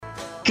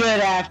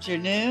Good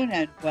afternoon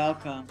and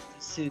welcome to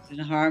Susan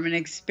Harmon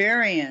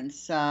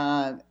Experience.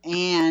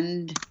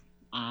 And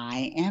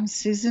I am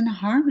Susan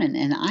Harmon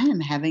and I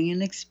am having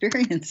an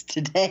experience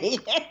today.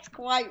 It's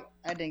quite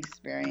an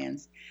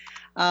experience.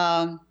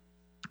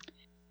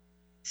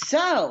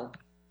 So,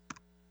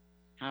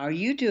 how are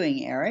you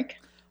doing, Eric?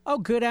 Oh,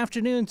 good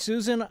afternoon,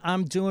 Susan.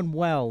 I'm doing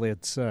well.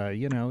 It's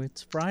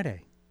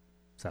Friday.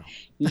 So,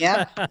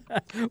 Yep.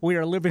 we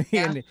are living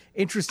in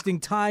interesting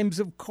times,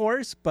 of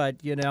course,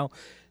 but,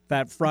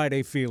 that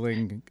Friday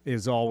feeling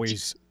is always, a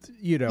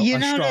strong one.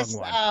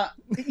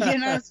 You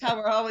notice how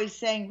we're always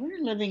saying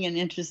we're living in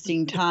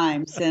interesting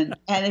times, and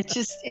it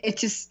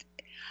just,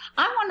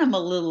 I want them a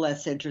little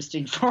less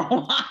interesting for a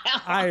while.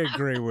 I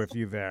agree with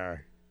you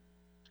there.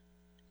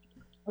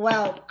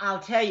 Well,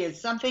 I'll tell you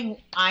something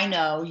I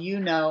know,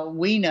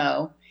 we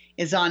know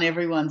is on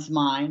everyone's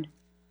mind.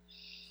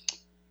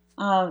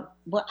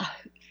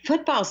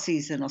 Football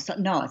season or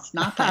something. No, it's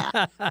not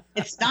that.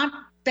 It's not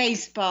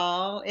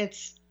baseball.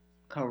 It's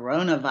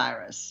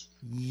coronavirus.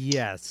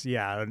 Yes,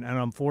 yeah. And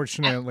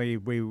unfortunately,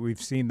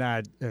 we've seen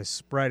that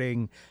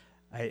spreading.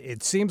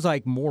 It seems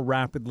like more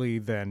rapidly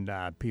than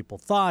people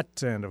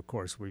thought. And of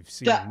course, we've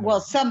seen.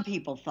 Some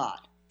people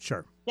thought.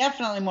 Sure.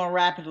 Definitely more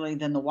rapidly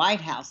than the White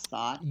House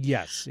thought.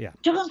 Yes, yeah.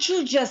 Don't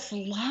you just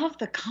love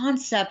the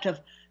concept of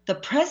the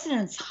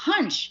president's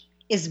hunch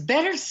is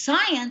better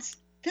science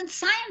than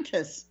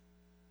scientists?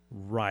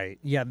 Right.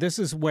 Yeah, this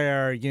is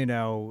where,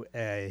 you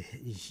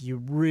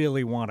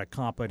really want a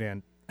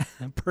competent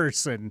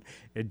person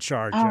in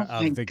charge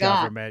of the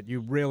government. You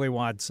really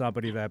want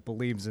somebody that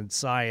believes in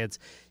science.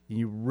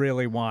 You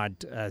really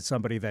want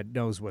somebody that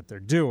knows what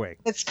they're doing.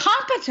 It's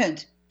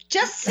competent.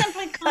 Just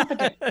simply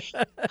competent.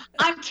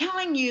 I'm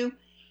telling you,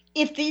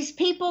 if these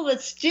people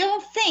that still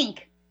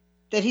think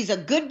that he's a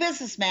good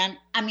businessman,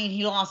 I mean,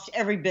 he lost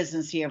every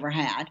business he ever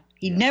had.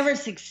 He never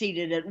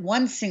succeeded at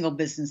one single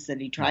business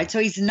that he tried. So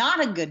he's not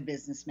a good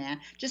businessman,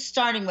 just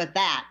starting with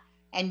that.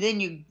 And then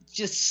you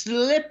just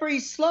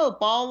slippery slope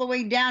all the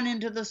way down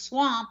into the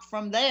swamp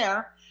from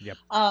there. Yep.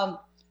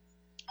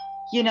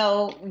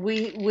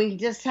 We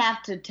just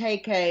have to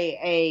take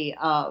a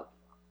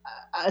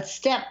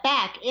step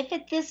back. If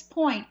at this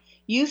point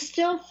you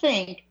still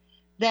think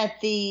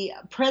that the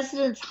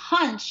president's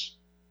hunch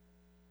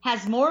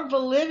has more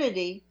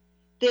validity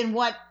than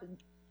what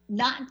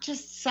not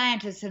just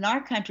scientists in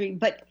our country,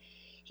 but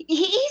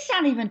he's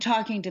not even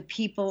talking to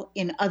people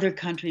in other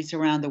countries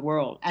around the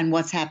world and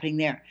what's happening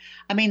there.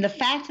 I mean, the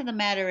fact of the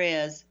matter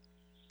is,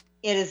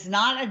 it is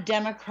not a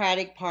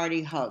Democratic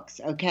Party hoax,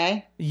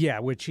 okay? Yeah,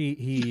 which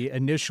he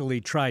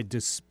initially tried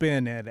to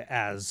spin it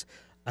as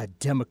a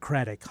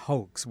Democratic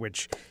hoax,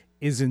 which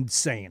is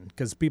insane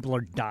because people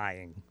are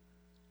dying.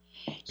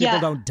 People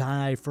don't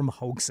die from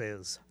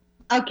hoaxes.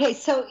 Okay,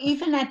 so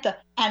even at the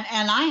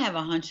and I have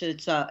a hunch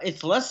that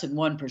it's less than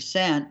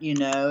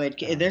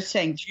 1%. They're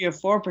saying 3 or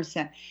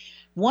 4%.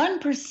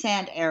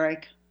 1%,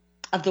 Eric,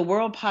 of the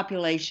world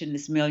population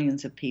is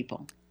millions of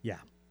people. Yeah.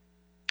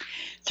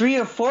 3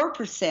 or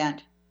 4%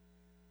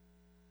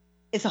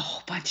 is a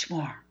whole bunch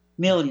more.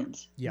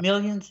 Millions,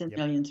 millions and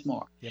millions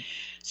more. Yep.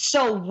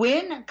 So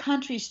when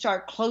countries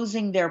start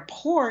closing their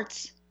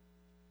ports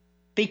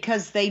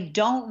because they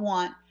don't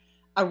want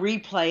a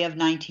replay of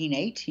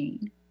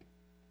 1918.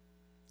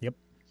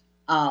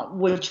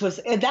 Which was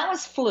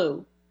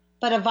flu,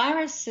 but a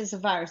virus is a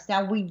virus.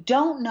 Now, we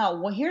don't know.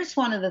 Well, here's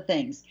one of the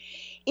things.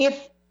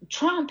 If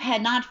Trump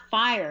had not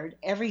fired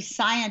every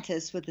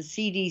scientist with the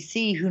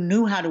CDC who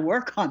knew how to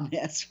work on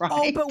this, right?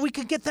 Oh, but we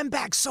could get them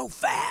back so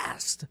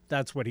fast.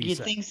 That's what he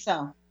said. You think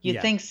so? You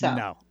think so?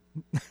 No.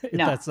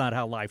 No. That's not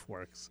how life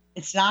works.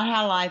 It's not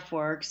how life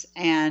works,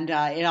 and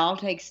it all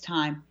takes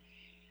time.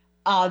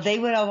 They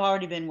would have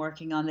already been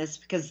working on this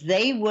because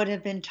they would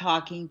have been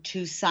talking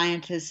to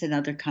scientists in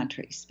other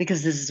countries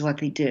because this is what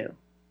they do.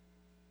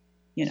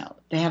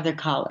 They have their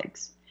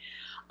colleagues.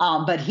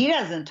 But he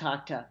doesn't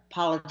talk to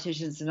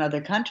politicians in other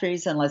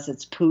countries unless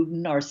it's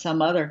Putin or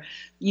some other,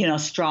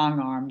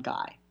 strong-armed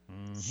guy.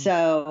 Mm-hmm.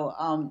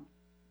 So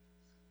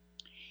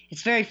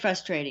it's very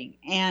frustrating.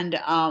 And,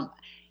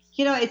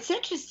 it's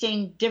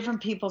interesting, different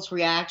people's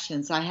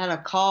reactions. I had a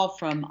call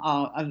from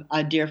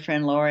a dear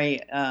friend, Lori,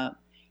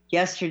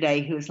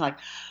 yesterday, who was like,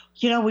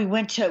 we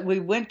went to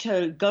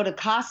go to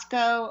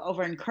Costco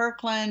over in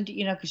Kirkland,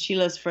 because she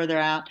lives further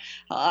out,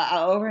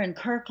 over in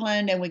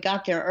Kirkland, and we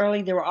got there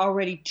early. There were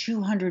already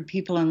 200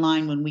 people in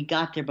line when we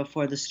got there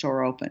before the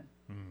store opened.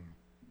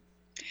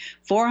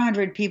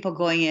 400 people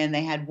going in.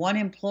 They had one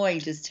employee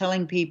just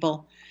telling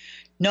people,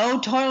 no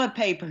toilet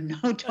paper,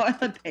 no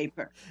toilet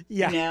paper.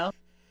 Yeah.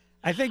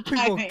 I think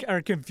people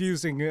are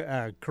confusing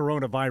a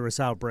coronavirus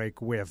outbreak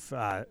with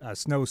a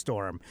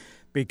snowstorm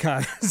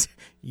because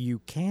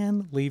you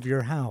can leave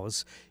your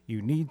house.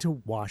 You need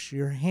to wash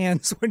your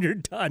hands when you're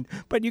done,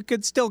 but you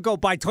can still go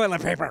buy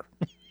toilet paper.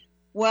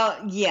 Well,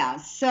 yeah.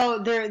 So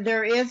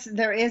there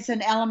is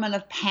an element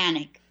of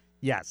panic.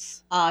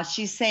 Yes.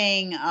 She's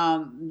saying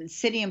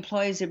city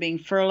employees are being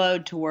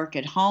furloughed to work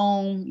at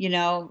home,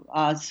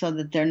 so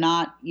that they're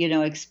not,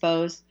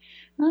 exposed.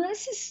 well,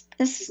 this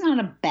is not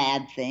a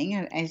bad thing.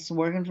 It's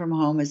working from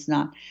home is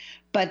not,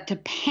 but to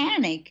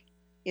panic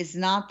is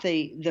not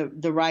the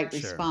right Sure.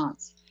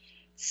 response.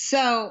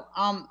 So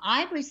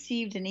I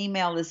received an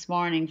email this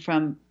morning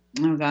from,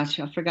 oh gosh,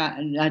 I forgot,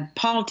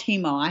 Paul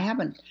Timo. I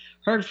haven't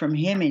heard from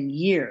him in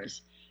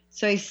years.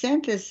 So he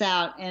sent this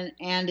out, and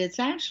it's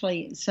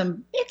actually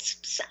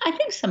I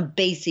think some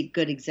basic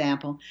good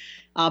example,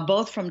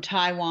 both from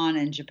Taiwan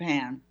and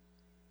Japan.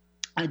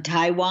 A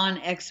Taiwan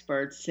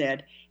expert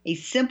said a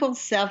simple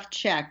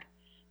self-check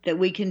that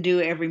we can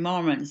do every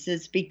moment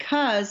is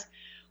because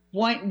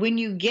when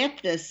you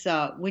get this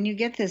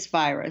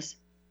virus,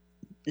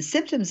 the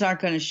symptoms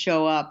aren't going to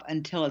show up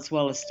until it's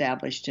well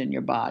established in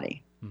your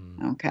body.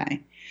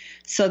 Okay.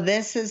 So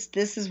this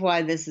is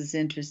why this is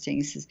interesting.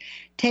 He says,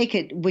 take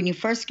it when you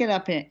first get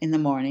up in the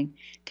morning,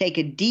 take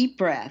a deep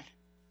breath.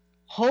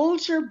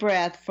 Hold your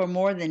breath for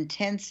more than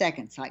 10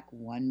 seconds, like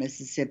 1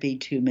 Mississippi,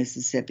 2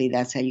 Mississippi.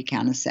 That's how you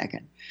count a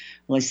second.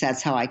 At least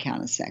that's how I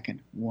count a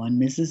second. 1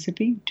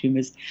 Mississippi, 2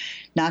 Mississippi.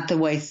 Not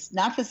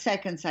the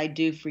seconds I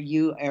do for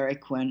you,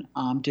 Eric, when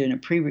I'm doing a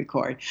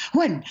pre-record.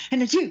 1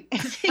 and a 2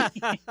 and a 3.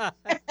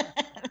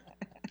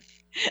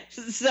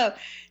 So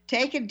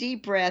take a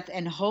deep breath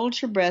and hold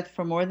your breath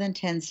for more than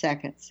 10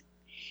 seconds.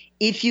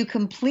 If you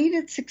complete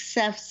it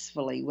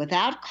successfully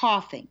without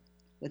coughing,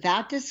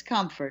 without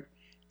discomfort,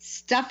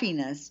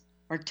 stuffiness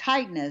or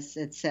tightness,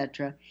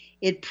 etc.,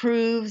 it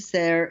proves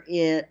there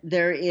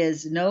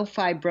is no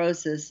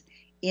fibrosis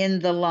in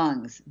the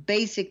lungs,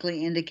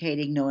 basically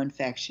indicating no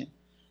infection.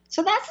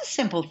 So that's a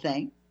simple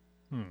thing.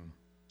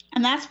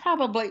 And that's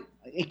probably,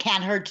 it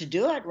can't hurt to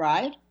do it,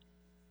 right?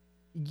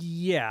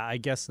 Yeah, I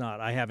guess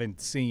not. I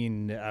haven't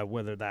seen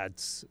whether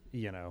that's,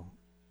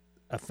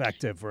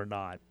 effective or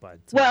not, but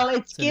well,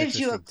 it gives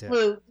you a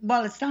clue.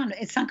 Well, it's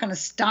not going to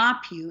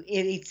stop you.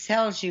 It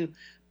tells you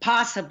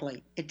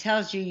possibly. It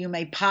tells you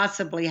may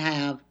possibly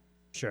have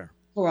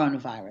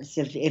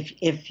coronavirus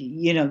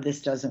if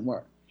this doesn't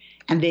work,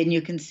 and then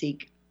you can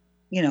seek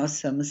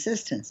some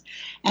assistance.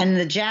 And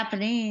the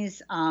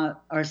Japanese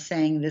are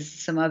saying this is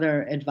some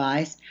other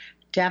advice.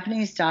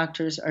 Japanese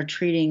doctors are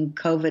treating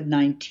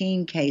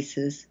COVID-19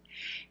 cases.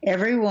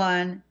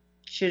 Everyone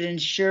should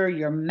ensure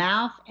your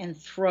mouth and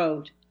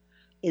throat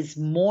is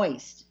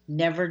moist,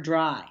 never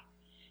dry.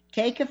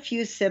 Take a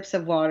few sips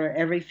of water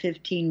every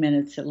 15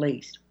 minutes at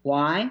least.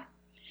 Why?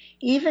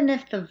 Even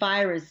if the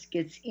virus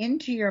gets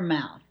into your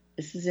mouth,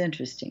 this is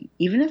interesting,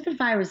 even if the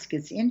virus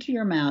gets into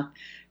your mouth,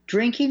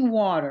 drinking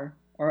water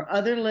or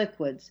other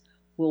liquids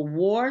will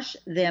wash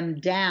them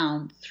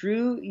down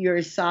through your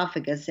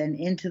esophagus and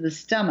into the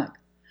stomach.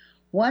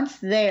 Once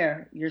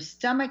there, your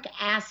stomach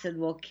acid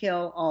will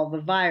kill all the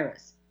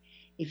virus.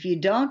 If you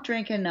don't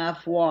drink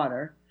enough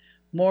water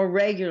more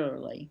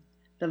regularly,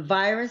 the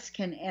virus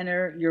can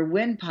enter your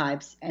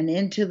windpipes and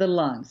into the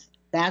lungs.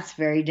 That's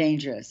very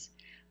dangerous.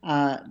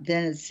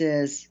 Then it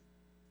says,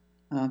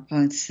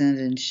 please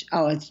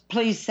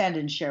send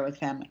and share with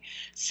family.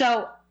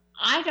 So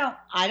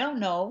I don't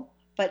know,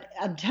 but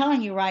I'm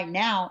telling you right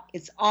now,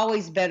 it's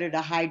always better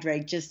to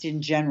hydrate just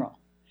in general.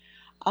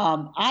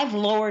 I've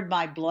lowered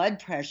my blood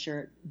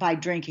pressure by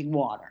drinking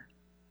water.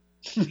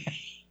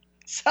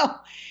 So,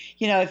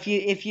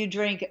 if you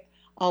drink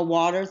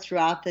water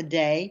throughout the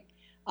day,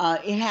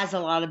 it has a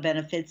lot of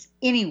benefits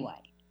anyway.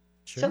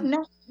 Sure.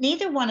 So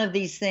neither one of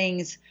these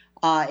things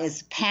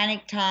is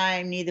panic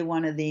time, neither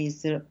one of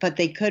these, but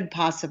they could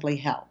possibly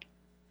help.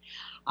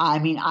 I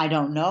mean, I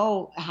don't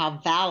know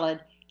how valid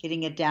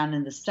getting it down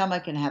in the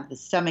stomach and have the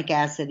stomach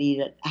acid eat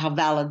it, how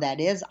valid that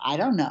is. I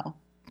don't know.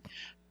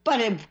 But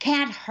it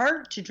can't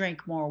hurt to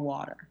drink more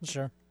water.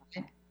 Sure.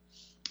 Okay.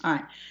 All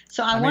right.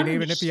 So I mean,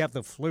 even if you have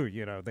the flu,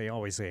 they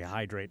always say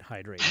hydrate.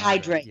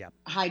 Yep.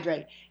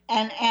 Hydrate.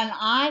 And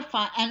I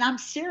find, and I'm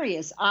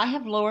serious, I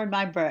have lowered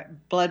my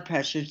blood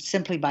pressure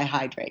simply by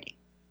hydrating.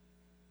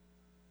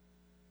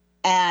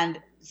 And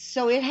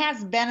so it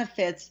has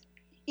benefits,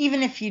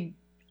 even if you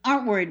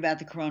aren't worried about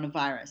the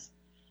coronavirus.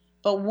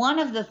 But one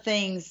of the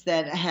things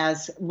that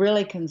has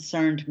really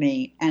concerned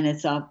me, and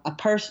it's a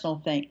personal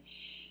thing,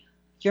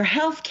 your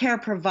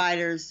healthcare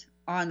providers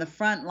are on the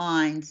front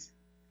lines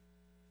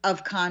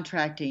of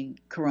contracting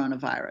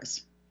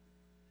coronavirus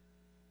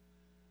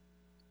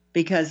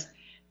because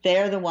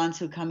they're the ones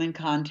who come in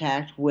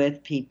contact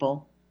with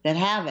people that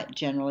have it,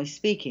 generally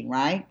speaking,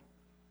 right?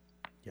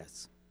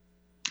 Yes.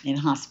 In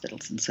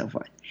hospitals and so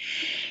forth.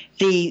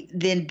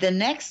 The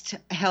next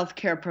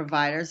healthcare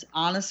providers,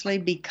 honestly,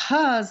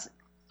 because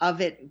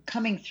of it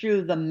coming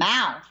through the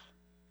mouth,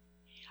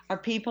 are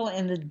people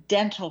in the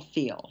dental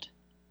field.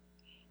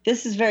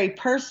 This is very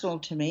personal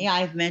to me.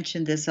 I've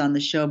mentioned this on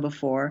the show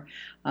before,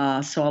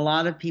 so a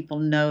lot of people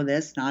know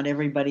this. Not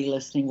everybody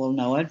listening will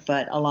know it,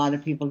 but a lot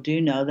of people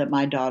do know that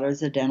my daughter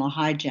is a dental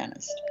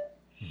hygienist.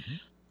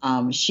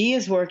 Mm-hmm. She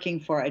is working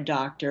for a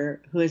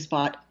doctor who has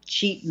bought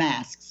cheap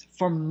masks.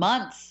 For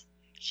months,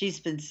 she's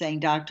been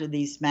saying, "Doctor,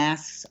 these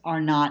masks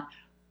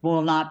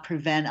will not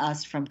prevent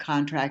us from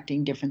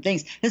contracting different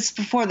things." This is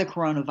before the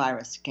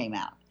coronavirus came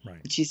out.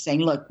 Right. But she's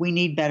saying, "Look, we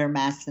need better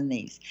masks than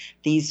these.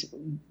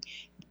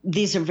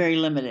 these are very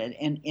limited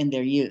in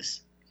their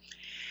use.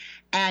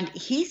 And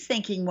he's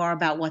thinking more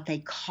about what they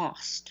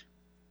cost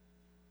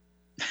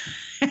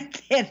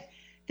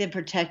than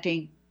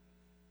protecting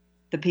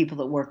the people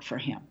that work for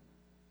him.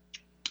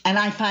 And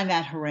I find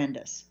that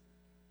horrendous.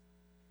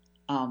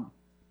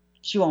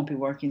 She won't be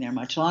working there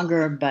much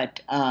longer,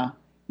 but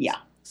yeah.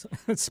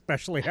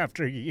 Especially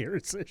after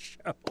years of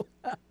show.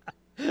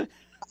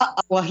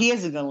 Well, he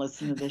isn't going to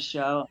listen to this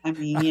show. I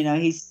mean,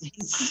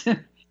 he's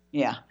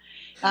yeah.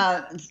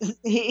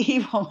 He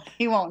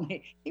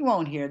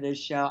won't hear this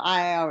show.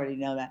 I already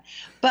know that.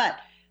 But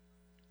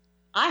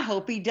I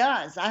hope he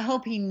does. I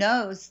hope he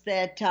knows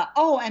that.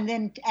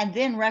 And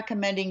then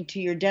recommending to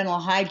your dental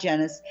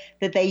hygienist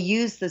that they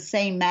use the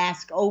same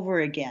mask over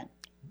again.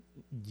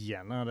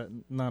 Yeah,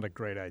 not a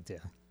great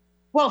idea.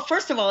 Well,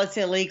 first of all, it's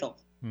illegal.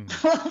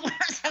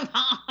 First of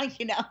all,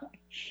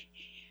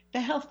 the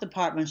health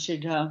department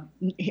should. I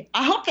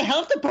hope the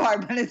health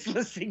department is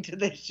listening to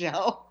this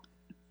show.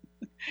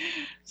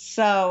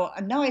 So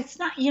no, it's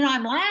not.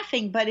 I'm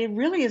laughing, but it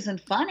really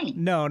isn't funny.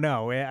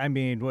 No. I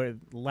mean,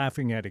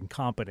 laughing at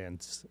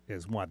incompetence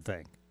is one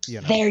thing.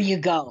 There you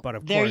go. But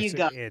of there course, you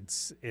go.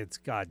 It's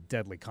got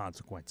deadly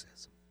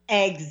consequences.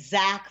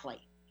 Exactly.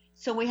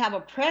 So we have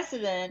a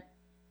president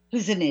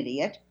who's an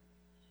idiot,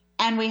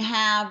 and we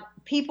have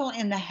people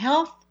in the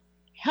health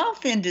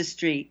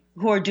industry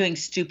who are doing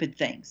stupid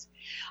things,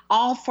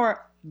 all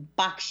for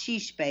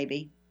bakshish,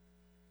 baby.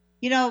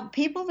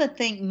 People that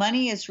think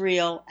money is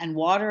real and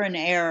water and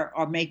air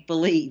are make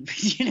believe.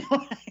 You know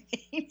what I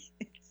mean? It's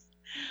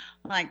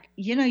like,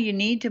 you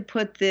need to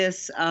put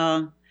this.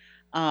 You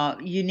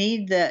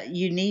need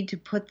to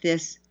put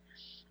this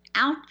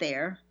out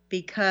there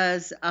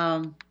because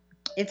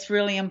it's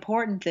really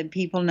important that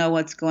people know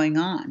what's going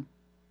on.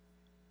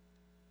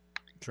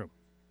 True.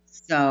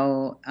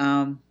 So,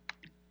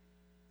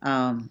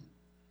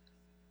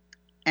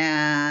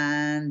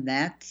 and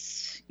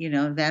that's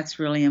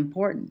really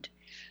important.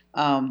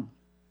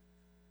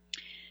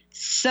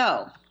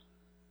 So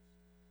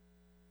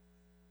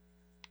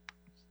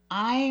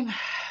I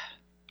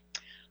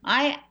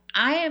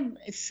am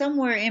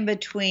somewhere in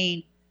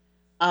between.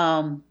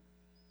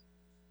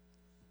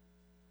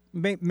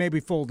 Maybe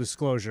full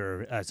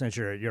disclosure, since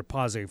you're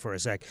pausing for a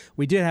sec,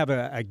 we did have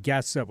a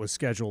guest that was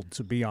scheduled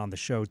to be on the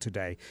show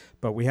today,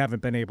 but we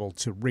haven't been able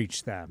to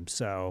reach them.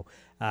 So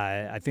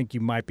I think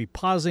you might be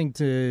pausing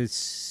to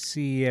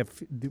see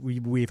if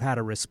we've had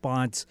a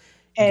response.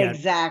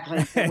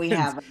 Exactly, we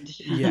haven't.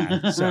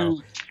 Yeah, so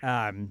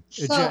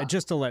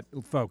just to let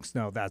folks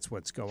know, that's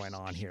what's going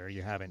on here.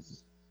 You haven't,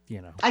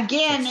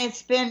 Again,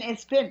 it's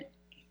been.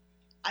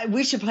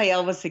 We should play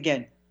Elvis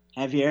again.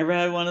 Have you ever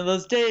had one of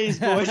those days,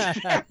 boys?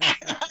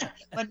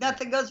 When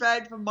nothing goes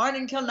right from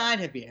morning till night.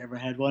 Have you ever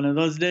had one of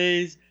those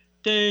days?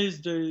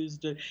 Days.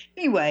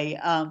 Anyway,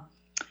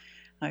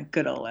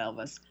 good old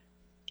Elvis.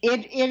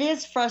 It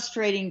is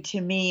frustrating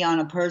to me on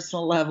a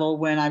personal level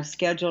when I've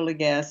scheduled a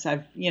guest.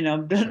 I've,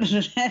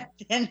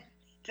 and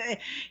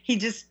he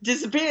just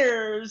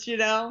disappears,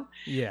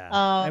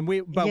 Yeah, and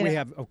we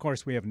have, of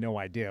course, we have no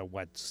idea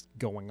what's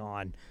going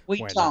on.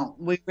 We don't.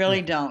 We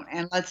really don't.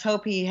 And let's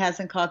hope he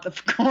hasn't caught the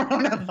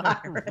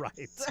coronavirus.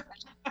 Right.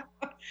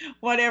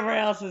 Whatever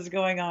else is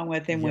going on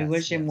with him, we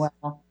wish him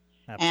well.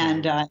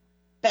 Absolutely. And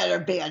better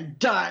be a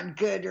darn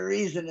good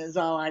reason is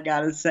all I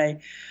got to say.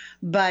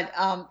 But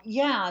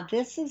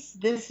this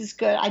is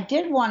good. I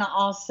did want to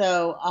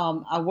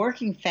also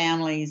working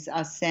families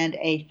send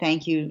a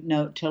thank you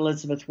note to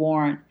Elizabeth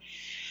Warren,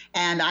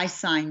 and I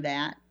signed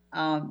that.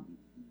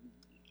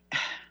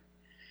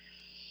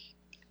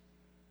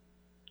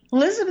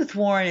 Elizabeth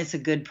Warren is a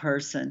good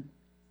person,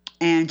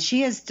 and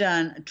she has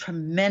done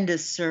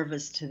tremendous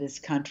service to this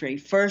country.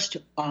 First,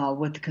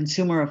 with the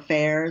Consumer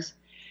Affairs,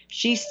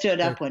 she stood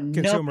up when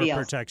nobody else.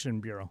 Consumer Protection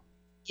Bureau.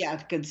 Yeah,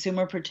 the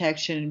Consumer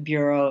Protection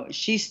Bureau.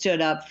 She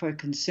stood up for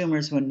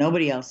consumers when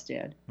nobody else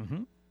did.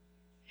 Mm-hmm.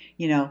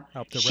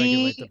 Helped to she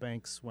regulate the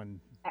banks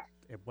when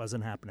it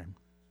wasn't happening.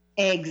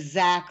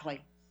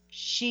 Exactly.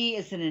 She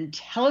is an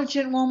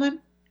intelligent woman.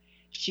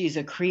 She's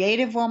a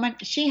creative woman.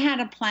 She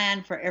had a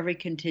plan for every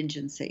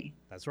contingency.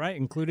 That's right,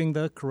 including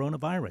the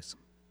coronavirus.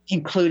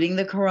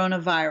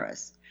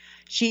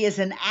 She is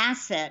an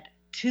asset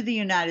to the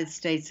United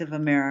States of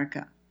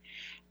America.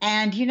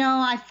 And,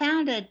 I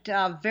found it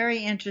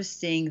very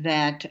interesting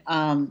that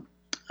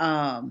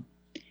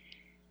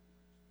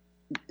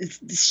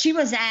she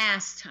was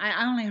asked,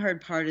 I only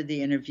heard part of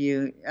the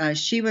interview,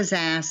 she was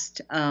asked,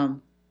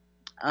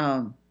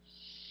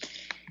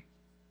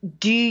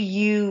 do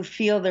you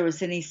feel there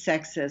was any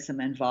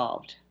sexism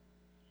involved?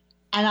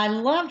 And I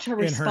loved her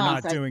response. And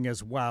her not doing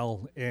as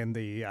well in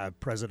the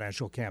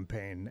presidential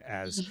campaign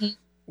as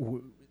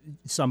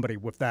somebody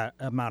with that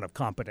amount of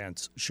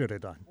competence should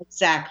have done.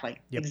 Exactly.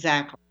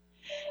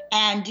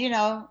 And,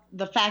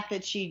 the fact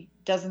that she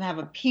doesn't have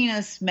a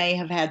penis may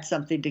have had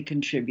something to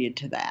contribute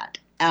to that.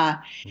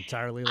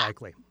 Entirely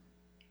likely.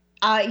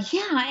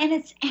 Yeah, and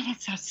it's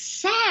a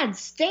sad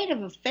state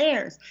of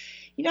affairs.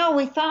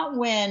 We thought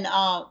when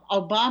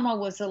Obama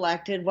was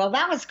elected, well,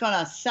 that was going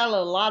to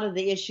settle a lot of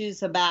the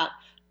issues about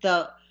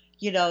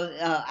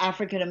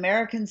African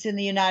Americans in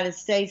the United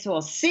States.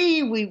 Well,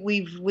 see,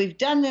 we've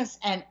done this,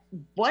 and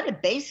what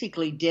it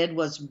basically did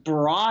was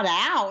brought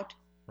out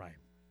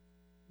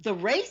the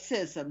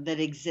racism that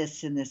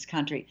exists in this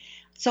country.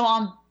 So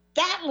on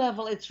that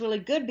level, it's really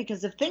good,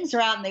 because if things are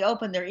out in the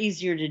open, they're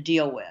easier to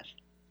deal with.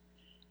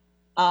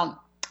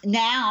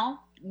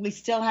 Now we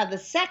still have the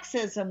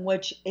sexism,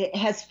 which it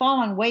has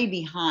fallen way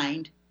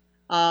behind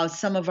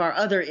some of our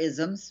other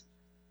isms.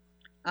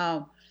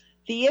 The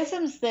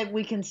isms that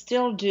we can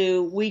still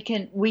do, we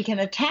can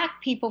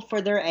attack people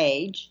for their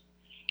age,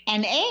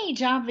 and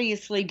age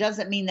obviously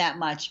doesn't mean that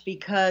much,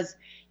 because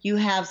you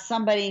have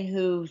somebody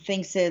who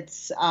thinks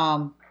it's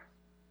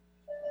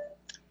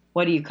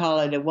what do you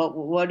call it? What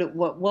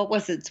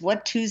was it?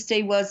 What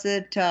Tuesday was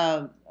it?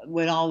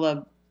 When all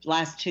the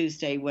last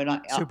Tuesday when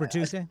Super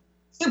Tuesday.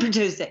 Super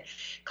Tuesday.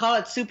 Call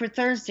it Super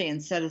Thursday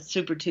instead of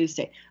Super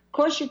Tuesday. Of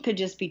course, you could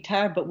just be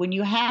tired, but when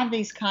you have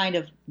these kind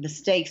of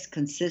mistakes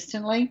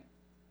consistently,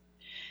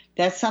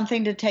 that's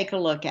something to take a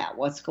look at.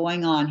 What's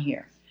going on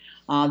here?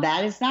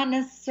 That is not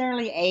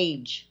necessarily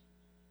age,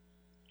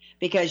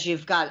 because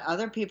you've got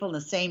other people in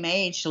the same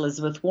age.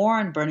 Elizabeth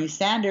Warren, Bernie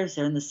Sanders,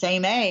 they're in the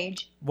same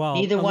age. Well,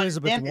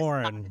 Elizabeth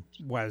Warren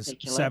was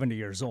 70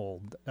 years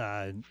old,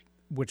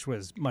 which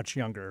was much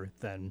younger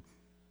than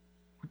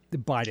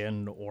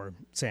Biden or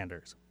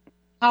Sanders.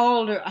 How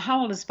old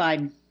is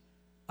Biden?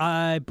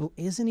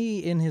 Isn't he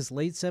in his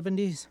late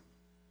 70s?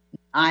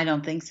 I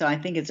don't think so. I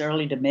think it's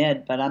early to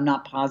mid, but I'm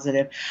not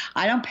positive.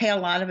 I don't pay a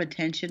lot of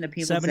attention to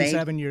people's age.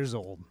 77 years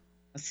old.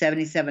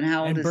 77.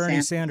 How old is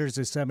Bernie Sanders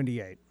is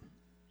 78.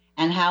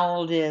 And how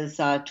old is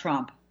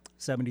Trump?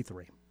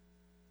 73.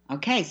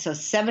 Okay, so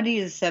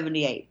 70 to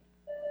 78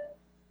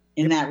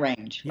 in that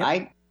range,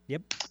 right?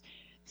 Yep.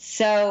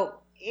 So,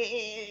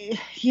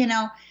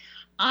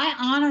 I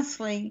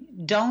honestly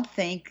don't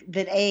think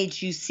that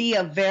age, you see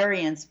a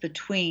variance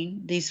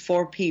between these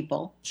four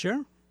people.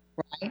 Sure.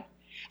 Right?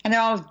 And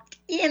they're all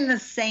in the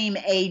same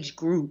age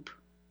group,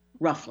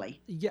 roughly.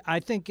 Yeah, I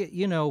think,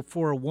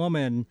 for a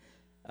woman,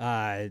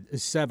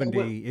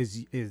 70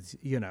 is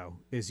younger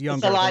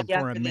than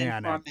for a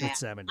man at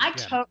 70.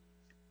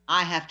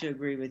 I have to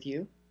agree with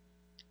you.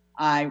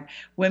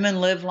 Women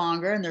live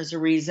longer, and there's a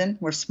reason.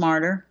 We're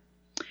smarter.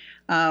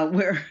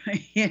 We're,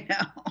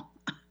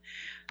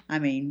 I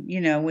mean,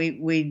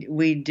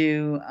 we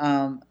do,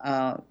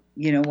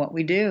 what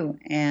we do,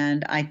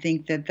 and I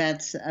think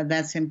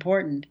that's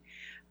important.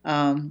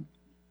 And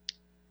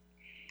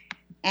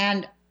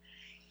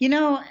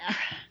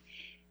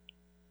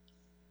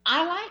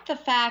I like the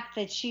fact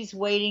that she's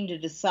waiting to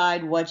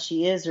decide what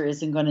she is or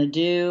isn't going to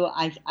do.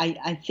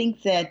 I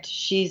think that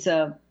she's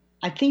a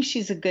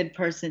good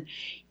person.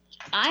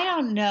 I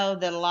don't know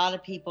that a lot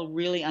of people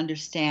really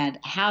understand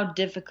how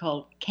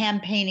difficult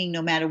campaigning,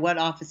 no matter what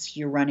office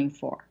you're running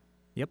for.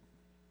 Yep.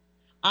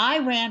 I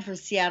ran for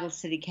Seattle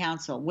City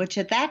Council, which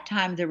at that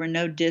time there were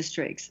no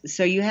districts.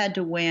 So you had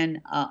to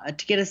win,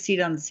 to get a seat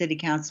on the city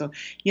council,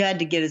 you had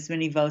to get as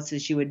many votes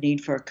as you would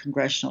need for a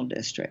congressional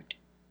district.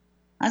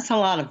 That's a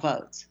lot of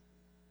votes.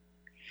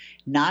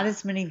 Not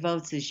as many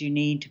votes as you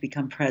need to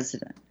become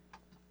president.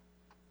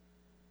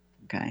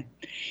 Okay.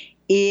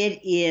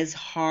 It is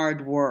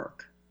hard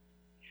work.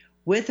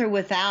 With or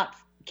without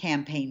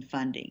campaign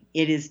funding,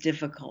 it is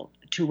difficult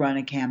to run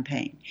a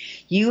campaign.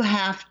 You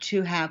have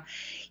to have,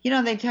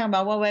 they talk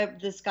about, well,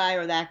 this guy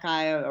or that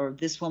guy or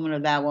this woman or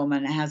that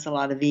woman has a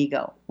lot of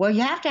ego. Well,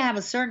 you have to have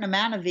a certain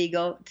amount of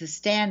ego to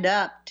stand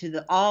up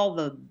to all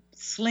the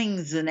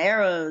slings and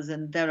arrows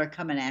that are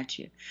coming at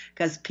you.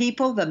 Because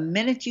people, the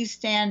minute you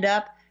stand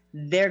up,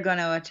 they're going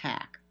to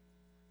attack.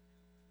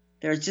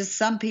 There's just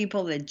some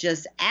people that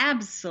just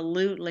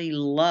absolutely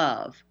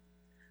love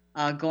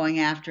going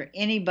after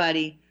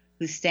anybody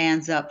who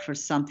stands up for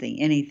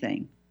something,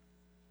 anything.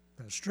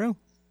 That's true.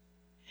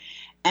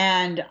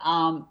 And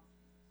I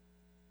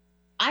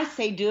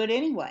say do it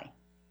anyway.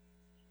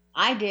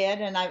 I did,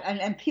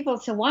 and people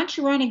said, why don't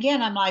you run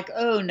again? I'm like,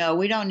 oh, no,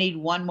 we don't need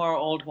one more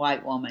old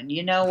white woman.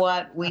 You know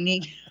what? We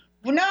need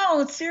 –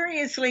 no,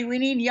 seriously, we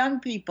need young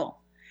people.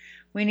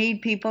 We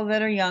need people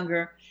that are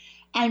younger.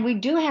 And we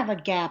do have a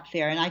gap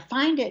there, and I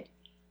find it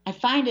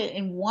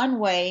in one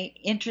way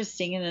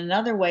interesting, in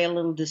another way a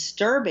little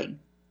disturbing.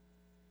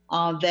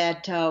 Why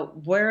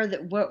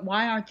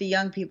aren't the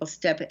young people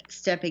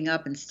stepping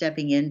up and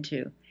stepping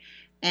into?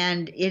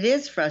 And it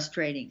is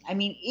frustrating. I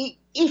mean,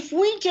 if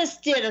we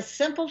just did a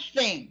simple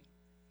thing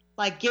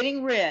like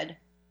getting rid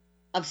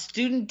of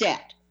student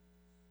debt,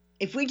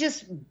 if we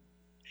just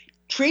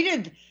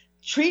treated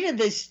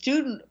the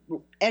student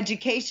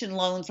education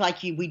loans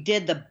like we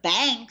did the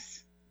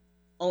banks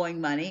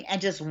owing money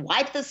and just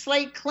wiped the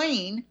slate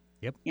clean.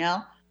 Yep.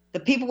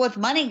 The people with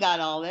money got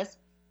all this.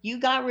 You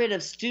got rid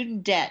of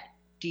student debt.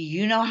 Do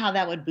you know how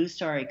that would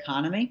boost our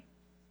economy?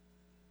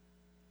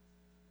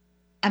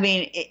 I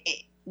mean,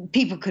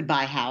 people could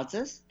buy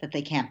houses that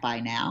they can't buy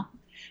now.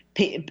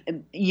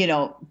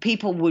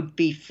 People would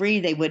be free.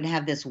 They wouldn't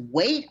have this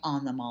weight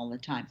on them all the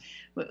time.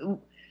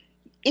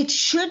 it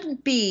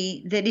shouldn't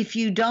be that if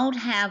you don't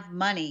have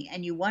money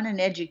and you want an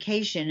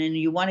education and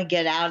you want to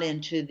get out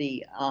into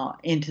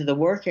the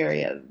work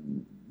area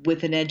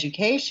with an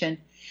education,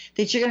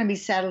 that you're going to be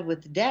saddled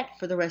with debt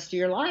for the rest of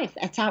your life.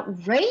 That's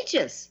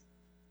outrageous.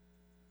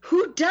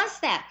 Who does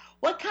that?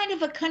 What kind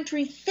of a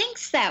country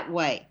thinks that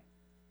way?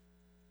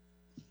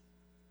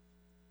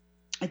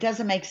 It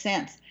doesn't make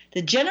sense.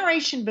 The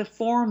generation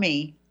before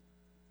me,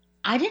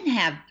 I didn't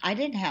have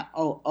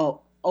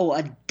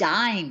a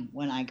dime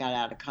when I got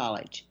out of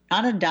college.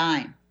 Not a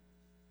dime.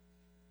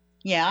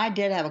 Yeah, I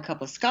did have a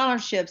couple of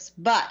scholarships,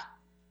 but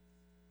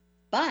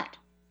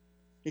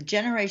the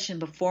generation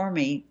before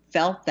me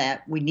felt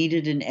that we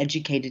needed an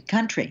educated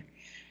country.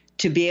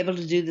 To be able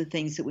to do the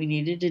things that we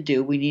needed to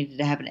do, we needed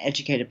to have an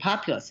educated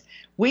populace.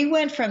 We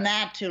went from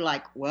that to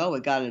like, well, we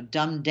got to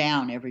dumb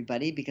down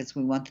everybody because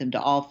we want them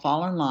to all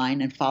fall in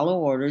line and follow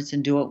orders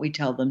and do what we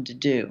tell them to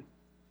do.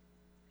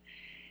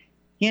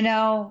 You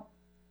know,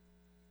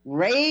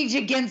 rage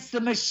against the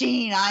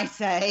machine, I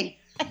say.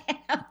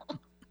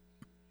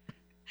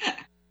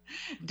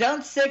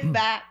 Don't sit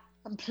back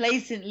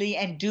complacently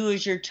and do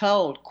as you're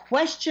told.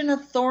 Question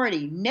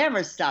authority.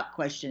 Never stop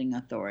questioning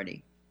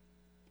authority.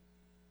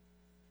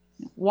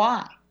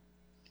 Why?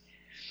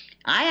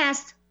 I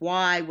asked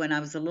why when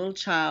I was a little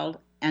child,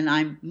 and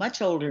I'm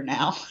much older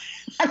now.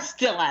 I'm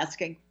still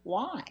asking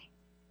why.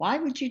 Why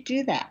would you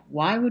do that?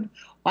 Why would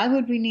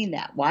we need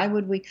that? Why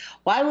would we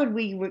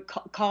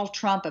call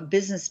Trump a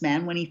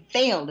businessman when he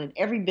failed at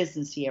every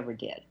business he ever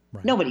did?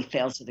 Right. Nobody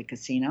fails at the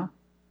casino.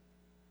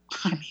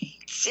 I mean,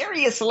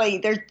 seriously,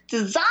 they're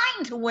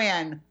designed to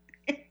win.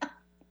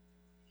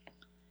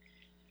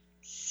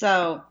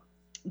 So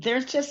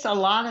there's just a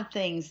lot of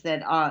things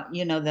that are,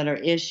 that are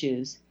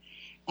issues.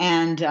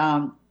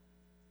 And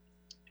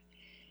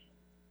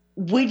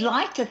we'd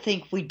like to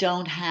think we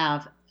don't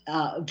have,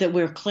 that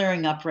we're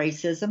clearing up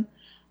racism.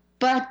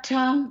 But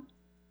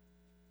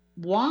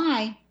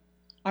why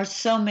are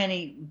so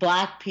many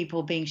black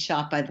people being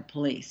shot by the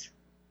police?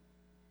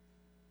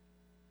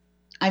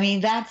 I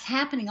mean, that's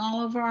happening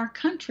all over our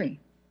country.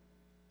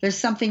 There's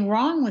something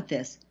wrong with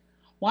this.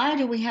 Why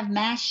do we have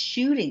mass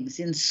shootings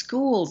in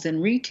schools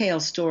and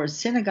retail stores,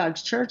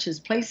 synagogues, churches,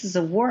 places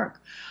of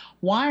work?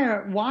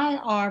 Why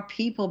are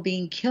people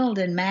being killed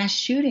in mass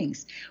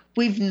shootings?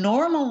 We've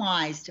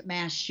normalized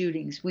mass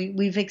shootings.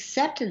 We've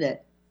accepted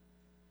it.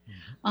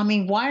 I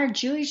mean, why are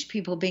Jewish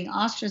people being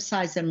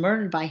ostracized and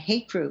murdered by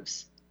hate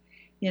groups?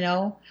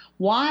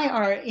 Why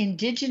are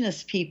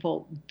indigenous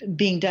people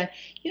being done?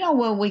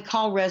 What we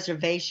call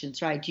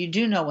reservations, right? You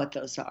do know what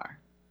those are.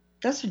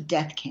 Those are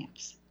death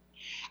camps.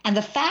 And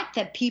the fact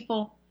that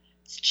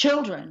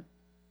children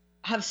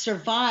have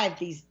survived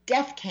these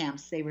death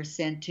camps they were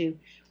sent to,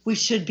 we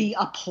should be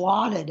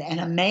applauded and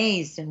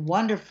amazed and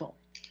wonderful.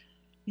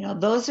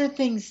 Those are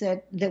things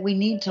that we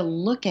need to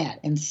look at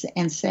and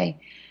say,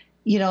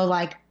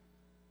 like,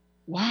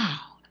 wow,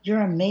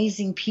 you're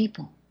amazing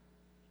people.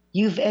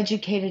 You've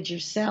educated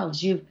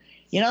yourselves.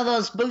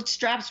 Those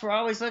bootstraps we're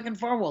always looking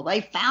for. Well,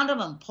 they found them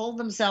and pulled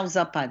themselves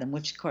up by them,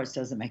 which of course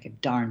doesn't make a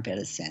darn bit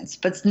of sense.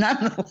 But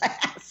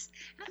nonetheless,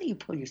 how do you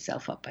pull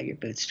yourself up by your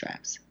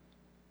bootstraps?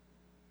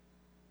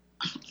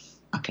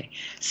 Okay,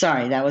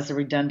 sorry, that was a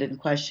redundant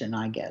question,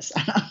 I guess.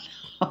 I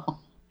don't know.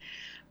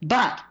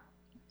 But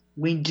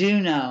we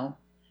do know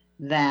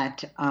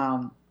that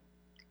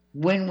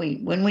when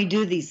we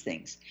do these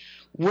things,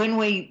 when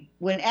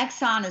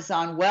Exxon is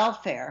on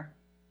welfare,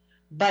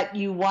 but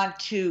you want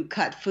to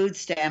cut food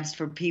stamps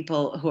for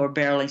people who are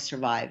barely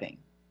surviving.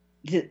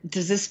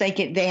 Does this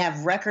make it? They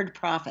have record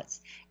profits,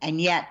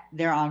 and yet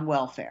they're on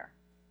welfare.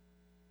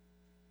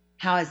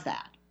 How is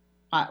that?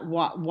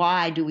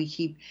 Why do we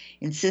keep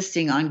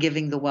insisting on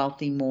giving the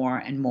wealthy more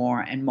and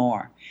more and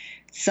more?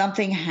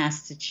 Something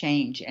has to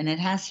change, and it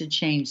has to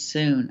change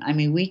soon. I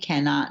mean, we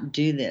cannot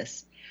do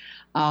this.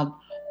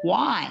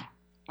 Why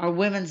are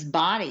women's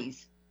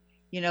bodies,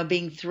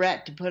 being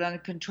threatened to put under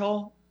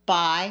control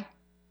by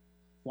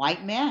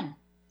white men?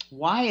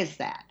 Why is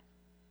that?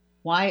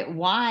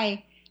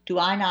 Why do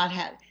I not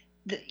have,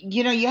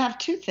 you have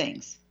two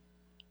things.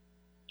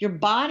 Your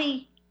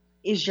body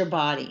is your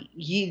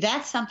body.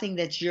 That's something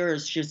that's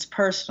yours, just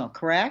personal,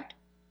 correct?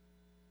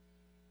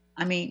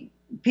 I mean,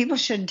 people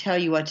shouldn't tell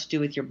you what to do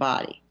with your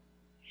body.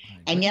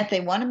 And yet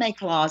they want to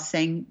make laws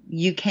saying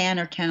you can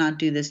or cannot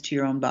do this to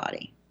your own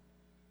body.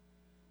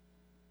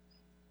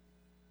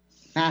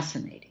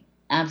 Fascinating.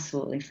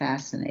 Absolutely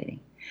fascinating.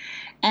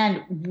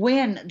 And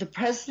when the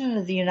President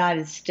of the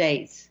United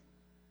States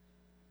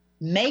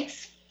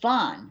makes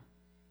fun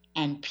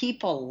and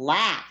people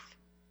laugh,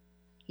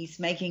 he's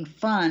making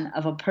fun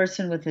of a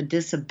person with a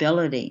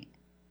disability,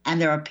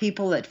 and there are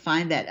people that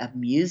find that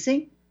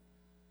amusing,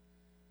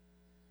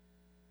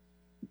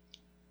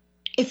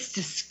 it's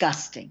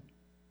disgusting.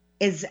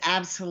 It's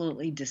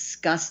absolutely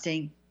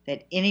disgusting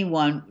that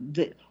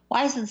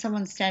why isn't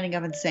someone standing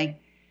up and saying,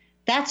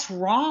 that's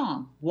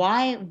wrong.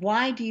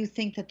 Why do you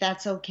think that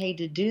that's okay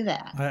to do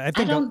that? I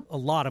think a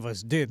lot of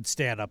us did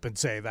stand up and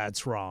say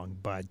that's wrong,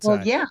 but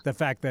the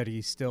fact that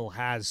he still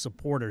has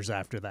supporters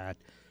after that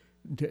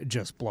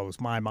just blows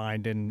my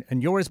mind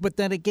and yours. But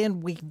then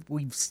again,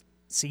 we've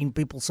seen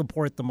people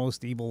support the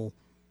most evil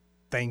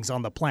things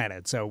on the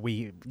planet. So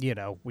we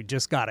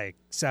just got to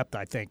accept,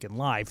 I think, in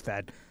life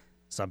that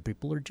some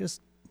people are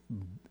just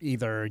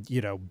either,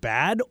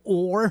 bad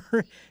or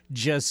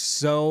just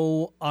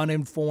so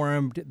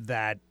uninformed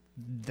that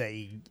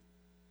they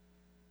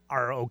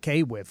are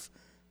okay with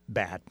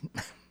bad.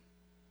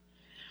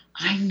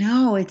 I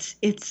know it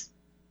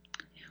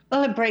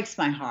breaks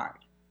my heart.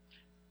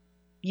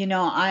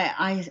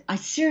 I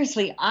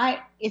seriously,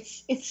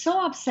 it's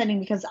so upsetting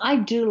because I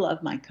do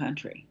love my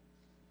country.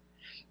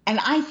 And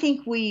I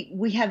think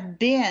we have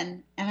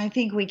been, and I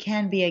think we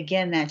can be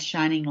again, that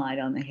shining light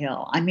on the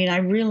hill. I mean, I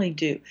really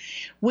do.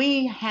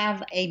 We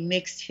have a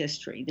mixed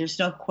history. There's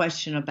no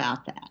question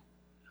about that.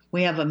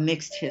 We have a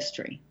mixed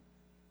history.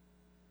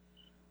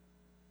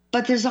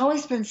 But there's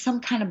always been some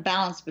kind of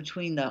balance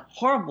between the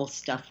horrible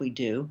stuff we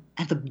do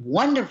and the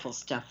wonderful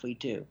stuff we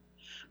do.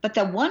 But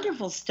the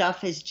wonderful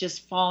stuff is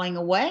just falling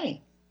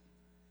away.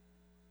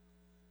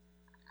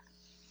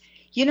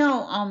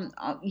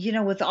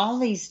 With all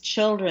these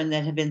children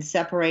that have been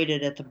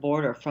separated at the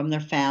border from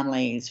their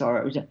families,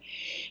 do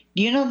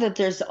you know that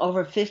there's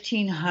over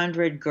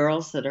 1,500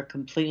 girls that are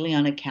completely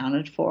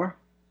unaccounted for?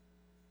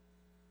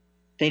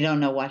 They don't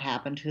know what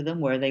happened to them,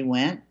 where they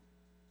went.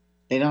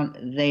 They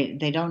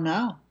don't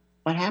know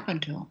what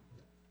happened to them.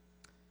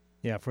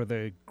 Yeah, for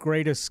the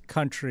greatest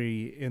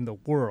country in the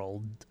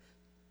world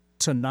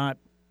to not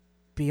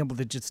be able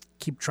to just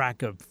keep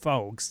track of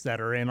folks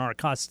that are in our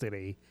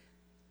custody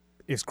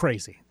is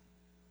crazy.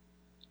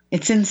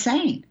 It's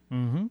insane.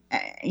 Mm-hmm.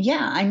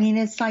 I mean,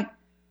 it's like,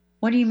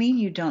 what do you mean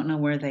you don't know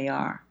where they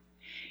are?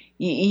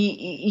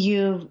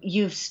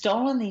 You've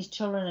stolen these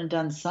children and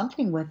done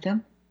something with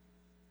them.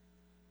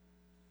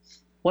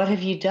 What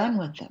have you done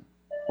with them?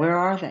 Where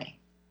are they?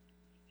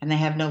 And they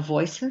have no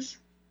voices?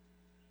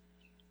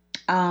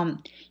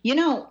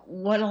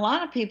 What a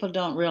lot of people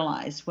don't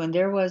realize, when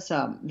there was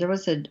a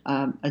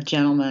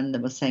gentleman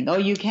that was saying, oh,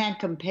 you can't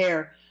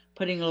compare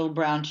putting little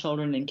brown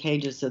children in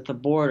cages at the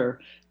border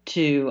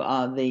to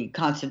the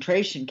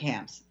concentration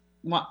camps.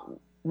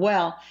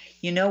 Well,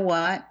 you know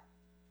what?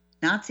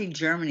 Nazi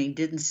Germany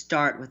didn't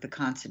start with the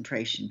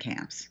concentration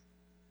camps.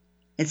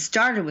 It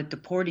started with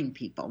deporting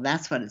people.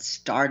 That's what it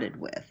started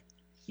with.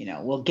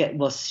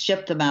 We'll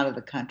ship them out of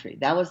the country.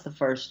 That was the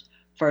first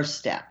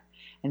step.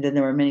 And then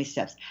there were many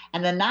steps.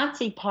 And the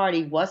Nazi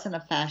Party wasn't a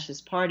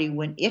fascist party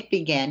when it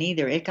began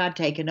either. It got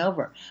taken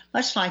over,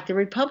 much like the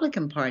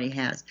Republican Party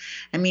has.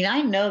 I mean,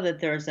 I know that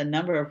there's a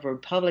number of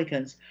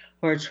Republicans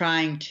who are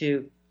trying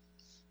to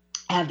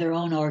have their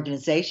own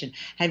organization.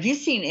 Have you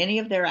seen any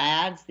of their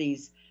ads,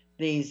 these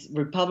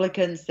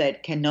Republicans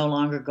that can no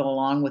longer go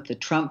along with the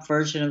Trump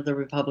version of the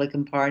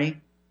Republican Party?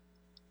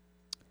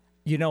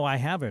 I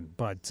haven't,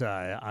 but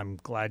I'm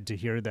glad to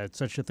hear that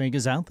such a thing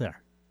is out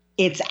there.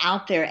 It's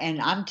out there,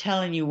 and I'm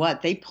telling you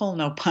what, they pull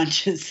no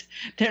punches.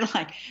 They're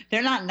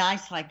not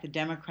nice like the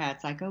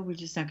Democrats, like, oh, we're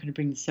just not going to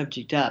bring the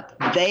subject up.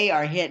 They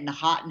are hitting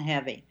hot and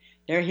heavy.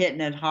 They're hitting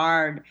it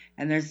hard,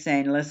 and they're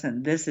saying,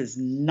 listen, this is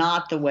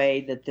not the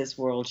way that this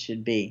world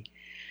should be.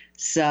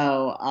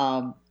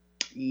 So,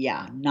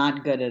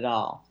 not good at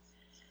all.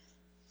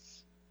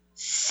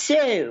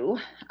 So,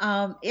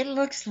 it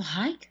looks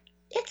like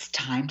it's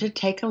time to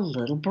take a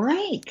little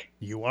break.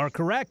 You are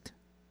correct.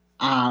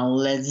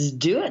 Let's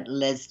do it.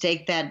 Let's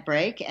take that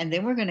break, and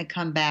then we're going to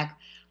come back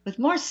with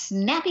more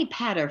snappy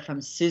patter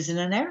from Susan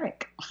and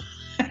Eric.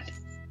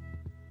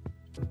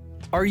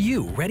 Are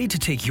you ready to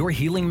take your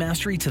healing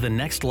mastery to the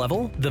next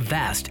level? The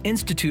VAST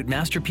Institute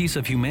Masterpiece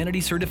of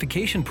Humanity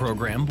Certification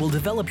Program will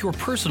develop your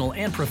personal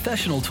and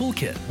professional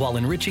toolkit while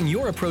enriching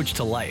your approach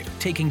to life,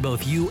 taking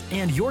both you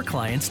and your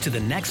clients to the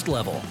next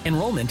level.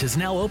 Enrollment is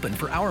now open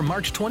for our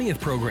March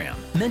 20th program.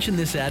 Mention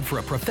this ad for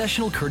a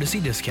professional courtesy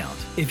discount.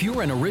 If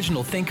you're an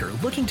original thinker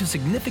looking to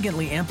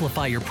significantly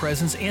amplify your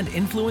presence and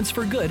influence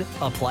for good,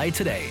 apply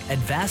today at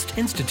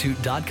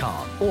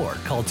vastinstitute.com or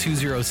call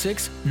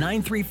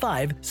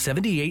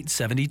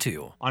 206-935-7872.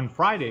 On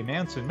Friday,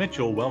 Nance and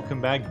Mitchell welcome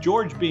back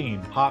George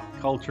Bean, pop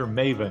culture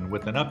maven,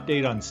 with an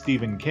update on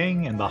Stephen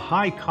King and the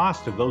high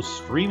cost of those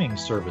streaming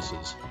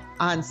services.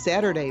 On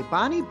Saturday,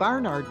 Bonnie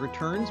Barnard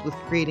returns with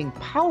creating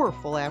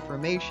powerful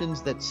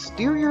affirmations that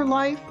steer your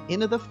life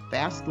into the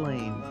fast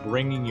lane.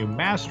 Bringing you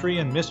mastery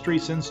and mystery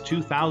since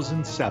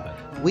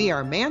 2007. We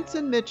are Nance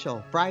and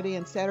Mitchell, Friday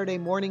and Saturday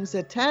mornings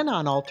at 10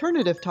 on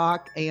Alternative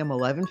Talk, AM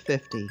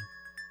 1150.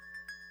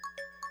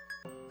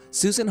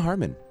 Susan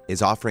Harmon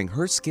is offering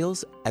her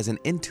skills as an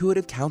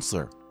intuitive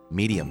counselor,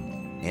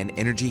 medium, and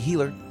energy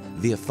healer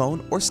via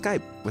phone or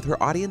Skype with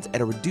her audience at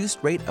a reduced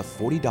rate of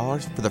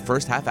 $40 for the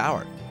first half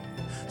hour.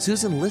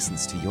 Susan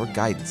listens to your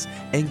guidance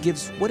and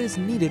gives what is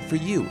needed for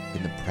you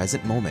in the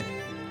present moment.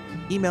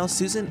 Email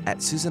Susan at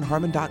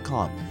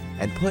susanharmon.com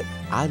and put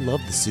 "I love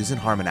the Susan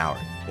Harmon Hour"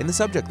 in the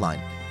subject line.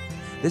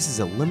 This is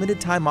a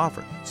limited time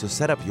offer, so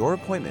set up your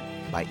appointment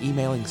by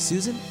emailing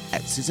Susan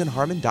at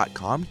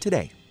susanharmon.com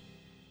today.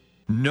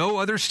 No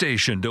other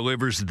station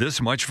delivers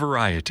this much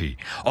variety.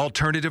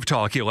 Alternative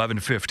Talk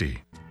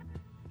 1150.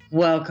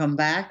 Welcome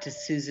back to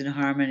Susan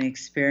Harmon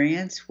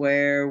Experience,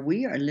 where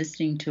we are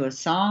listening to a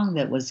song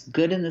that was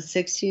good in the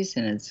 60s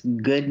and it's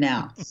good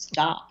now.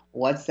 Stop.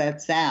 What's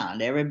that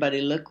sound? Everybody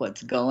look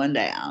what's going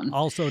down.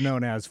 Also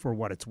known as For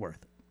What It's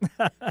Worth.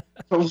 For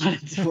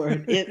what it's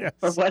worth. Yes.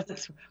 For what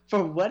it's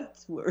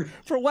worth.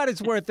 For what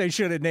it's worth, they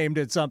should have named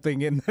it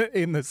something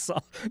in the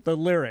song, the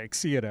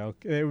lyrics. You know,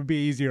 it would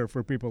be easier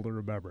for people to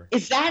remember.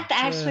 Is that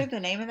actually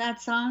the name of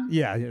that song?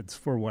 Yeah, it's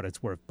For What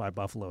It's Worth by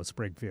Buffalo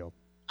Springfield.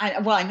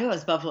 I knew it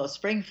was Buffalo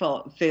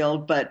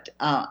Springfield, but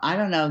I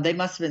don't know. They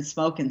must have been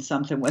smoking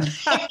something when they...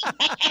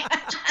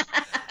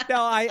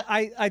 No,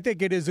 I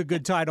think it is a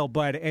good title,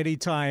 but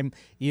anytime,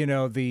 you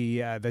know,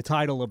 the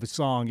title of a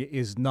song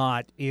is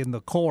not in the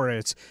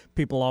chorus,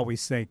 people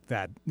always think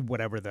that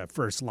whatever the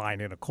first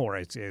line in a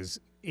chorus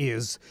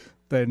is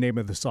the name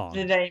of the song.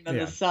 The name of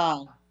the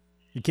song.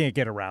 You can't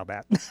get around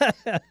that.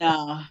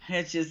 No,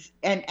 it's just,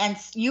 and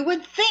you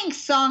would think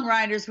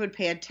songwriters would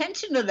pay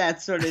attention to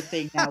that sort of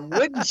thing now,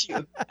 wouldn't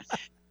you?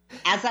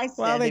 As I said,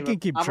 well, they can were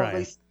keep probably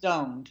trying.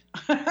 Stoned.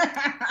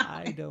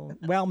 I don't.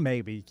 Well,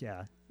 maybe,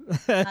 yeah.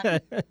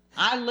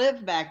 I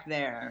lived back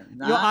there.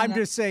 No, I'm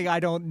just saying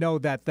I don't know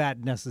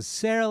that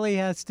necessarily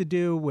has to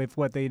do with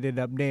what they ended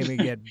up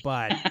naming it,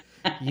 but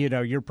you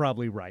know, you're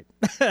probably right.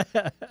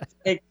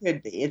 It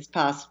could be. It's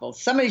possible.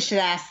 Somebody should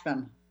ask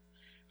them,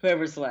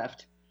 whoever's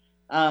left.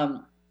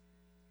 So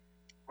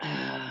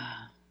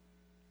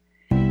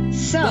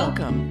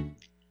Welcome.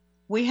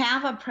 We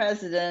have a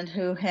president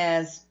who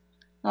has,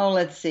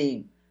 let's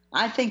see.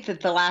 I think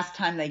that the last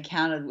time they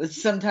counted was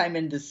sometime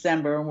in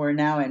December, and we're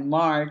now in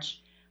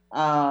March.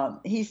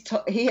 He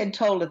had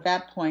told at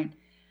that point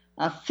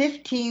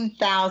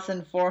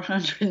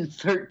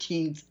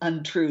 15,413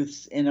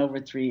 untruths in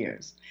over 3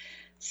 years.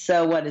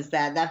 So what is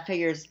that? That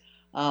figures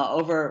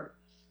over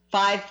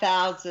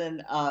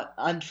 5,000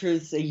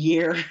 untruths a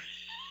year.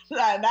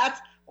 That's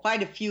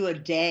quite a few a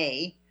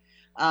day.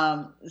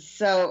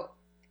 So,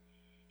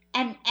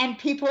 and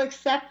people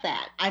accept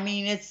that. I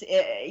mean,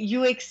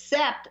 you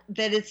accept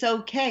that it's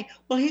okay.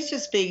 Well, he's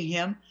just being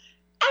him.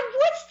 And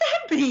what's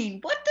that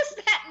mean? What does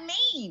that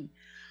mean?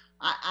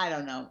 I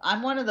don't know.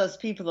 I'm one of those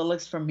people that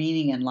looks for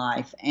meaning in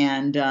life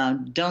and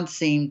don't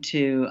seem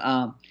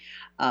to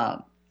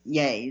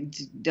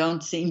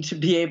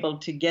be able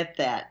to get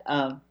that.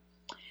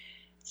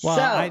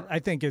 Well, I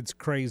think it's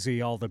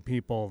crazy, all the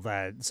people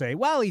that say,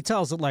 well, he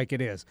tells it like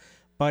it is.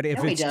 But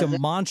if it's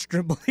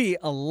demonstrably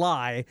a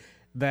lie,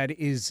 that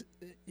is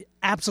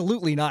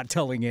absolutely not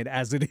telling it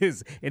as it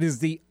is. It is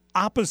the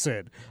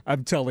opposite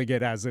of telling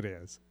it as it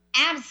is.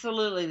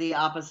 Absolutely the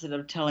opposite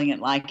of telling it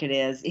like it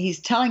is. He's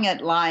telling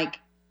it like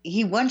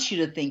he wants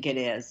you to think it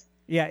is.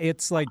 Yeah,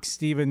 it's like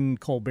Stephen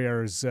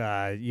Colbert's,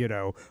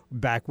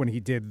 back when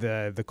he did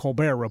the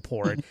Colbert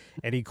Report,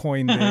 and he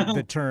coined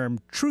the term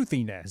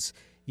truthiness.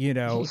 You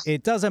know,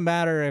 it doesn't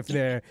matter if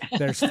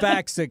there's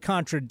facts that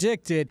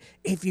contradict it.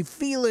 If you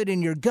feel it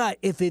in your gut,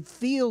 if it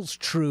feels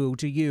true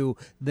to you,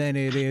 then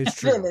it is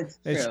true.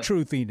 It's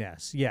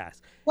truthiness,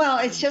 yes. Well,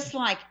 it's just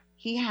like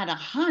he had a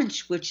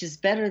hunch, which is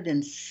better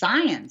than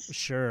science.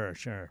 Sure.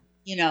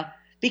 You know,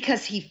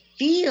 because he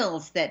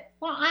feels that,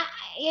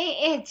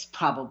 it's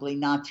probably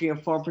not 3 or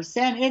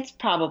 4%. It's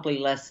probably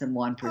less than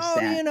 1%.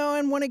 Oh,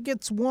 and when it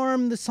gets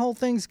warm, this whole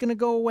thing's going to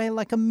go away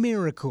like a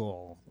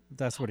miracle.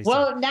 That's what he said.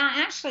 Well, now,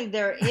 actually,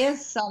 there is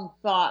some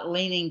thought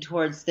leaning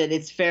towards that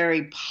it's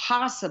very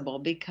possible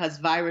because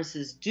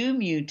viruses do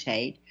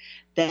mutate,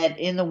 that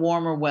in the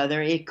warmer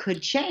weather it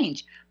could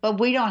change. But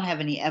we don't have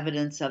any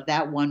evidence of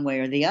that one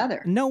way or the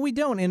other. No, we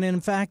don't. And in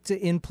fact,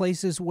 in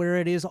places where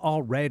it is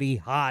already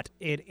hot,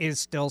 it is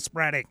still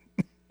spreading.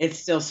 It's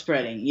still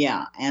spreading,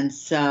 yeah. And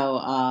so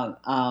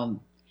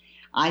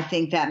I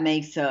think that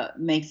makes a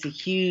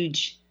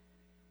huge,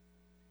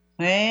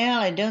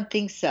 well, I don't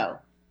think so.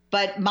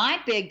 But my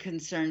big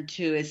concern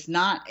too is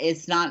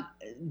it's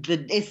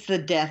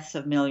the deaths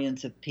of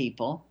millions of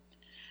people,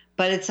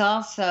 but it's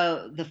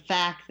also the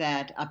fact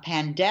that a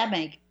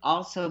pandemic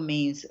also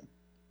means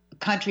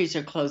countries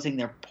are closing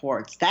their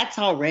ports. That's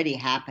already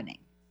happening.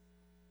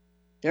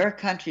 There are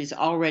countries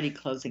already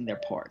closing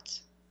their ports.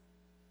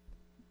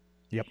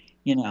 Yep.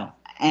 You know,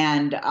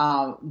 and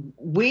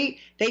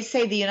they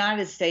say the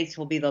United States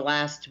will be the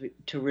last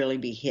to really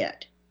be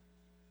hit.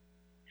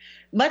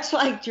 Much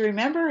like, do you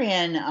remember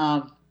in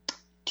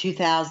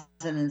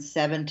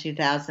 2007,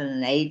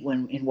 2008,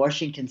 when in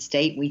Washington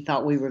State, we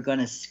thought we were going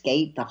to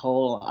skate the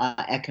whole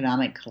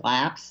economic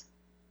collapse,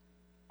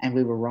 and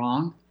we were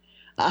wrong.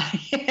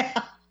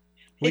 Yeah.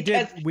 We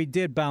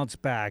did bounce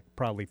back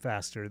probably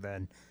faster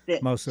than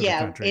most of the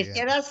country. It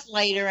hit us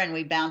later, and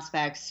we bounced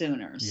back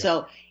sooner. Yeah.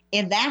 So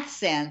in that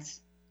sense,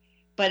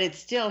 but it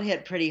still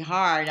hit pretty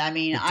hard. I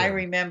mean, I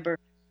remember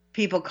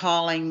people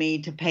calling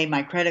me to pay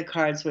my credit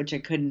cards, which I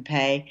couldn't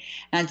pay.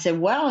 And I said,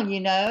 well, you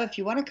know, if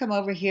you want to come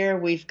over here,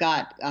 we've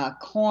got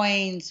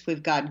coins,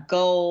 we've got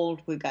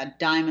gold, we've got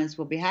diamonds.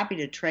 We'll be happy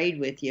to trade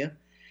with you.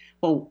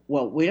 Well,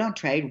 we don't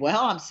trade.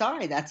 Well, I'm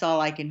sorry. That's all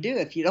I can do.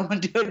 If you don't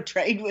want to do a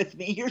trade with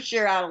me, you're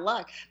sure out of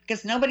luck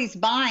because nobody's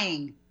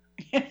buying.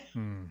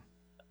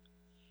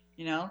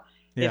 You know,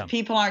 Yeah. If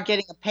people aren't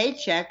getting a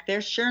paycheck,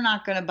 they're sure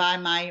not going to buy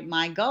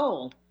my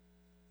gold.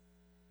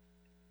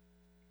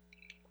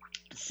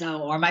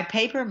 So, or my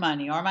paper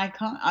money, or my,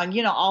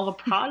 all the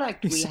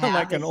product we have. You sound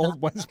like an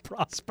Old West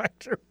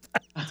prospector.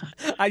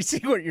 I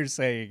see what you're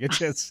saying. It's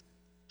just...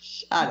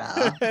 Shut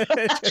up.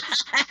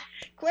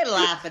 Quit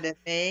laughing at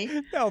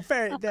me. No,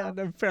 fair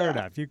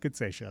enough. You could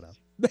say shut up.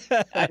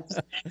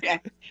 Yeah,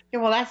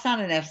 well, that's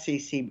not an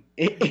FCC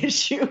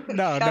issue.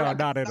 No,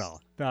 not at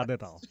all. Not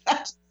at all.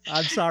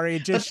 I'm sorry.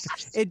 It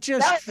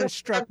just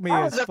struck me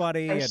as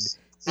funny, and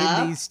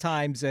in these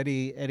times,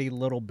 any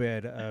little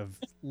bit of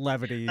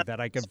levity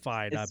that I can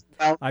find,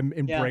 I'm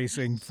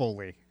embracing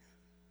fully.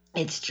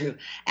 It's true,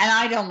 and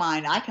I don't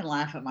mind. I can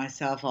laugh at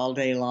myself all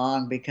day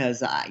long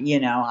because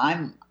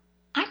I'm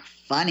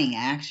funny,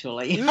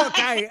 actually. Look,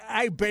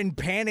 I've been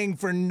panning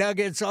for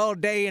nuggets all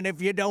day, and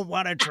if you don't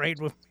want to trade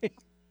with me,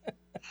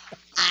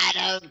 I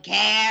don't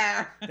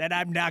care. Then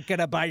I'm not going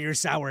to buy your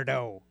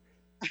sourdough.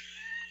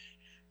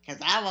 Because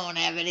I won't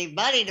have any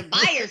money to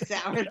buy your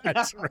sourdough.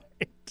 That's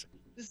right.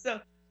 So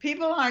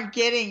people aren't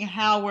getting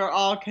how we're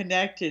all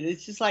connected.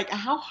 It's just like,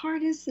 how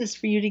hard is this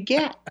for you to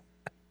get?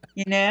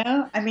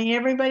 I mean,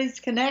 everybody's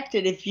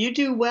connected. If you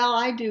do well,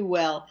 I do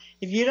well.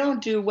 If you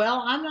don't do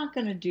well, I'm not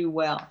going to do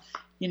well.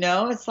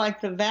 It's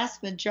like the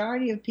vast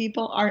majority of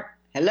people are,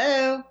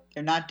 they're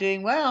not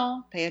doing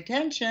well. Pay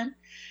attention.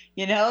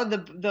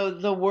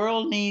 The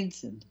world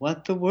needs, and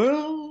what the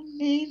world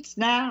needs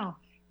now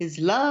is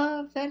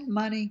love and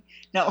money.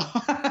 No.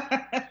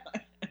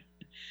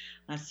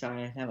 I'm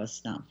sorry, that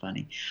was not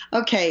funny.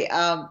 Okay,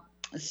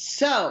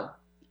 so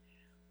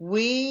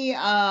we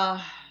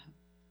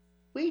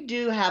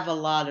do have a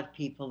lot of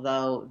people,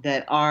 though,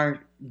 that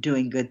are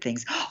doing good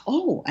things.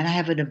 Oh, and I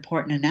have an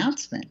important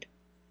announcement.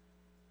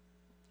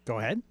 Go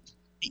ahead.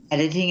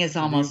 Editing is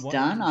almost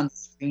done on the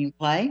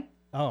screenplay.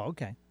 Oh,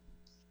 okay.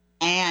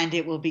 And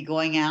it will be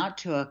going out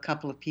to a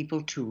couple of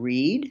people to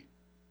read.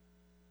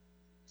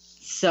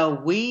 So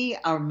we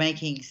are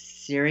making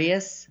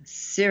serious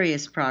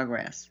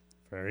progress.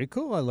 Very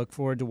cool. I look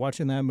forward to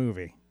watching that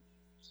movie.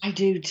 I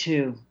do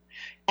too.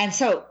 And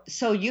so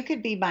you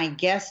could be my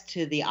guest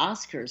to the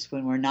Oscars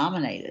when we're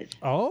nominated.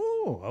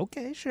 Oh,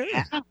 okay, sure.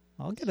 Yeah,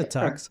 I'll get a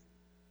tux.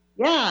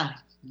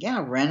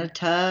 Yeah, rent a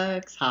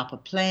tux, hop a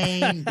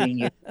plane, bring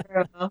your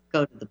girl,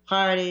 go to the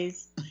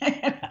parties.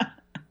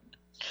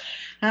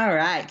 All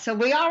right. So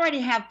we already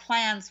have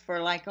plans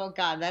for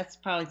that's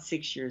probably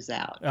 6 years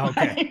out.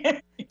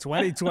 Okay.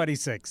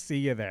 2026. See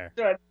you there.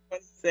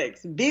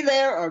 2026. Be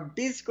there or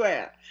be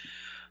square.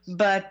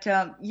 But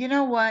you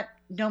know what?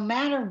 No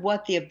matter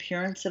what the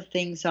appearance of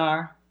things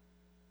are,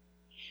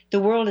 the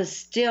world is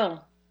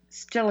still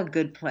a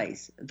good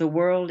place. The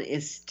world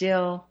is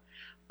still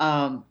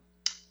a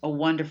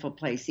wonderful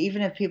place.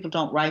 Even if people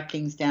don't write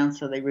things down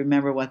so they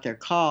remember what they're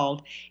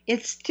called,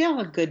 it's still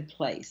a good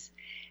place.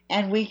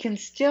 And we can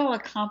still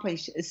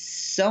accomplish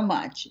so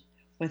much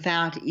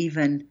without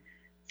even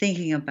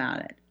thinking about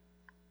it.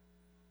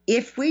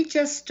 If we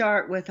just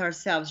start with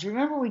ourselves.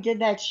 Remember we did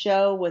that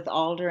show with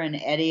Alder and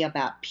Eddie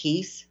about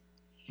peace?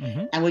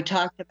 Mm-hmm. And we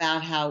talked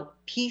about how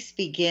peace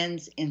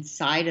begins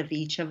inside of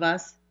each of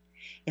us.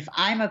 If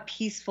I'm a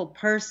peaceful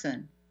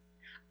person,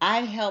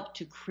 I help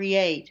to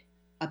create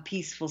a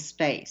peaceful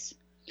space.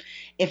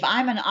 If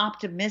I'm an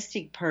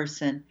optimistic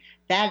person,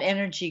 that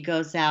energy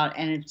goes out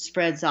and it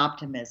spreads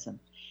optimism.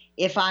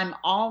 If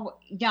now,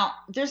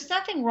 there's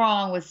nothing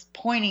wrong with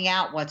pointing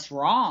out what's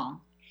wrong.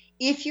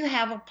 If you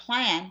have a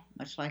plan,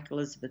 much like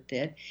Elizabeth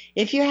did,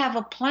 if you have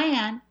a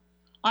plan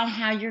on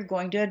how you're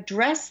going to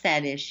address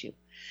that issue,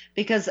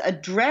 because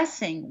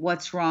addressing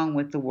what's wrong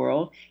with the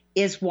world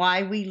is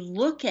why we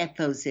look at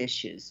those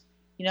issues.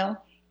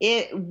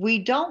 We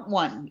don't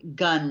want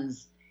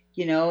guns,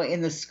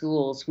 in the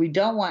schools. We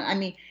don't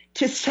want,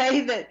 to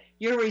say that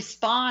your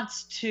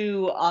response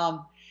to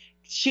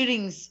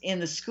shootings in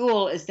the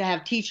school is to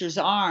have teachers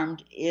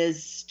armed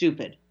is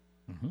stupid.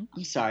 Mm-hmm.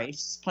 I'm sorry,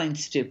 it's just plain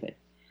stupid.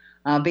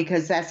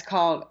 Because that's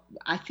called,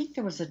 I think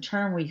there was a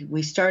term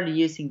we started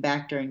using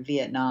back during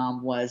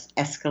Vietnam was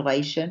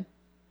escalation.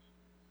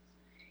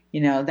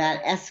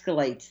 That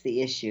escalates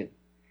the issue.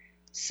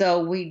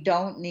 So we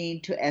don't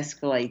need to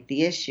escalate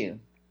the issue.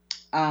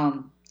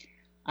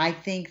 I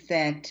think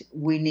that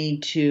we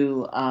need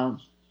to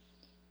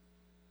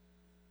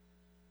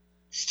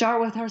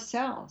start with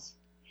ourselves.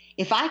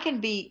 If I can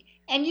be,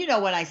 and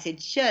when I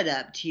said shut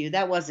up to you,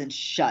 that wasn't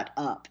shut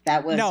up.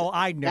 That was no,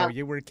 I know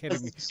you were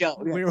kidding me.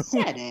 We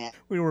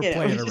were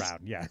playing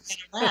around, yes.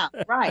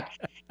 Right,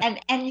 and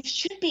you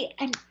should be,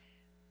 and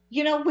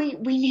we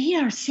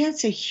need our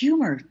sense of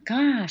humor.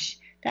 Gosh,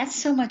 that's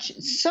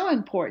so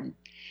important.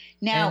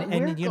 Now,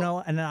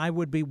 and I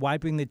would be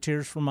wiping the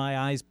tears from my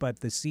eyes, but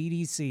the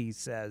CDC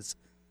says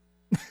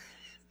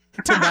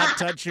to not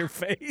touch your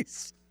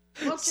face.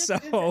 Well,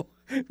 so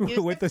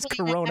with this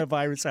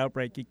coronavirus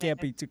outbreak, you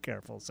can't be too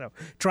careful. So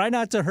try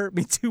not to hurt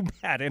me too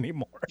bad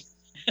anymore.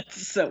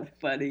 So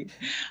funny.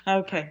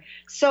 Okay.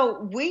 So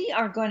we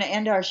are going to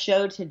end our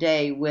show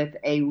today with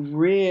a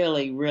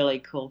really, really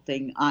cool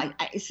thing.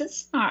 Is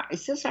this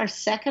our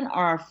second or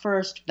our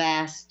first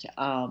vast?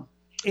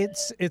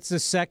 It's the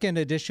second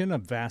edition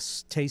of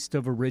Vast Taste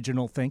of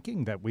Original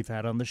Thinking that we've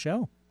had on the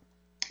show.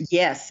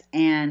 Yes.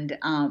 And,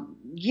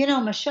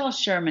 Michelle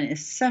Sherman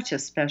is such a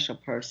special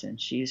person.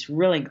 She's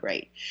really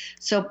great.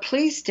 So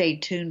please stay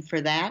tuned for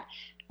that.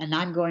 And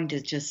I'm going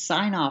to just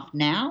sign off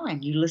now,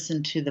 and you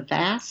listen to the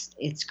Vast.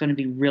 It's going to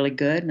be really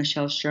good.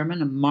 Michelle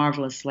Sherman, a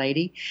marvelous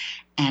lady.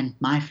 And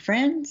my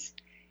friends,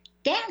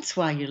 dance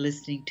while you're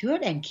listening to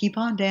it, and keep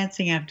on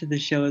dancing after the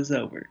show is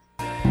over.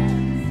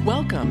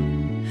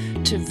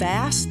 Welcome to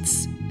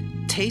Vast's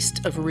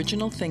Taste of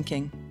Original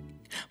Thinking.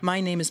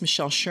 My name is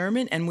Michelle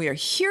Sherman, and we are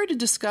here to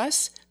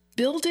discuss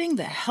building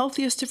the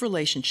healthiest of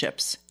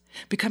relationships,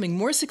 becoming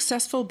more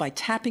successful by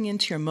tapping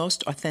into your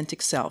most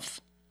authentic self.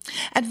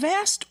 At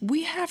Vast,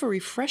 we have a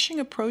refreshing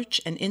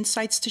approach and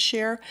insights to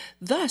share,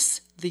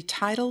 thus the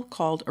title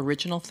called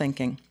Original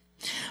Thinking.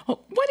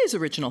 Well, what is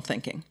original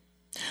thinking?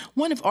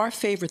 One of our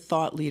favorite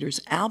thought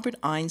leaders, Albert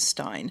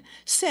Einstein,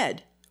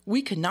 said,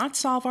 "We cannot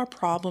solve our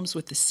problems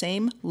with the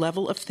same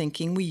level of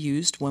thinking we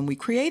used when we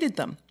created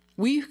them."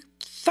 We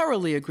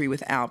thoroughly agree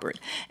with Albert.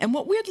 And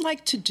what we'd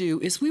like to do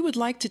is we would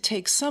like to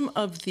take some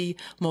of the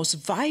most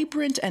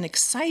vibrant and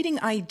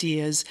exciting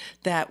ideas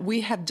that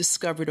we have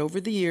discovered over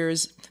the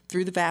years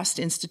through the Vast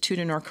Institute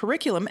in our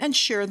curriculum and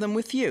share them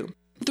with you.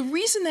 The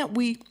reason that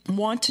we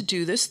want to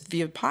do this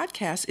via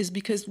podcast is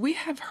because we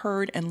have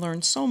heard and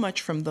learned so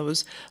much from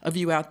those of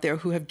you out there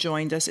who have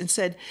joined us and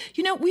said,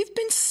 we've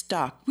been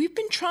stuck. We've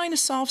been trying to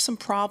solve some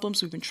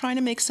problems. We've been trying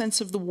to make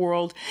sense of the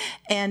world,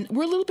 and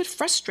we're a little bit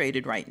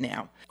frustrated right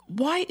now.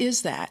 Why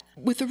is that?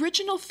 With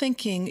original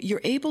thinking,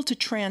 you're able to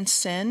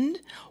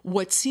transcend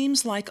what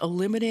seems like a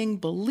limiting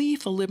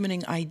belief, a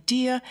limiting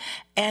idea,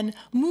 and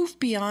move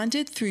beyond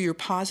it through your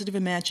positive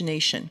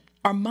imagination.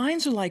 Our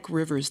minds are like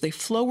rivers. They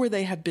flow where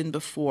they have been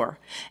before.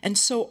 And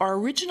so our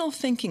Original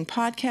Thinking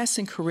podcast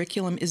and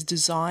curriculum is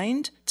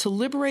designed to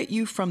liberate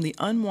you from the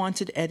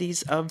unwanted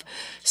eddies of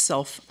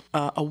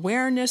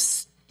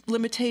self-awareness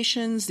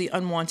limitations, the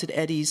unwanted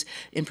eddies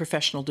in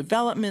professional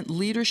development,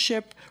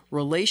 leadership,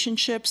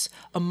 relationships,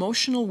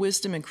 emotional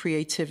wisdom, and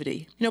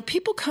creativity.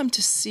 People come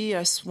to see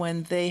us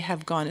when they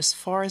have gone as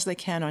far as they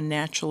can on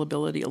natural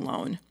ability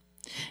alone.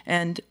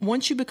 And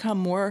once you become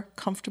more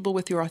comfortable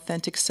with your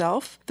authentic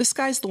self, the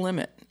sky's the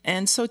limit.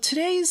 And so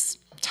today's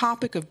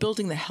topic of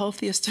building the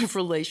healthiest of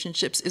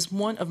relationships is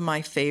one of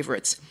my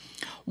favorites.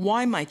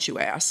 Why, might you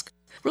ask?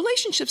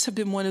 Relationships have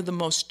been one of the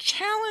most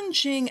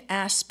challenging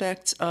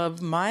aspects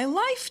of my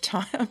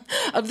lifetime,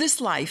 of this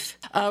life.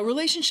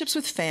 Relationships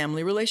with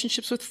family,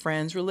 relationships with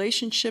friends,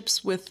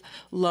 relationships with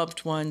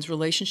loved ones,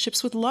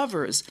 relationships with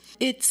lovers.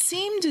 It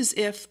seemed as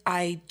if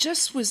I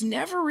just was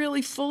never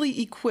really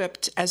fully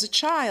equipped as a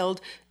child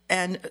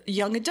and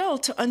young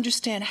adult to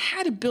understand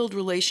how to build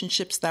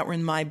relationships that were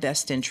in my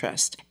best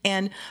interest.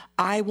 And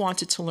I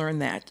wanted to learn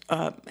that.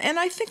 And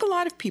I think a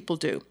lot of people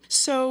do.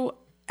 So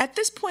at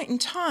this point in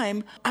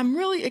time, I'm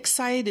really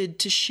excited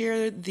to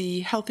share the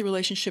Healthy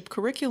Relationship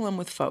curriculum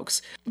with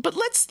folks. But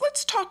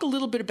let's talk a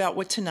little bit about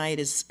what tonight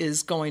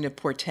is going to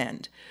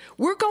portend.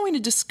 We're going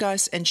to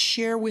discuss and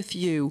share with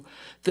you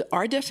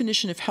our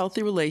definition of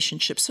healthy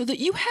relationships so that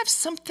you have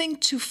something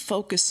to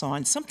focus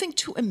on, something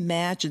to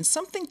imagine,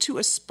 something to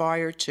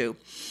aspire to.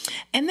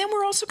 And then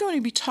we're also going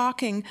to be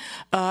talking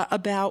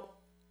about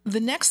the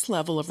next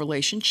level of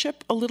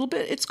relationship a little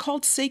bit. It's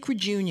called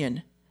Sacred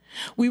Union.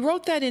 We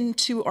wrote that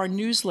into our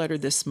newsletter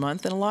this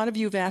month, and a lot of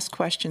you have asked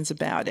questions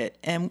about it,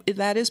 and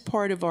that is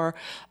part of our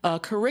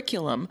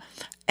curriculum.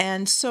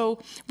 And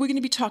so we're going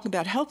to be talking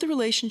about healthy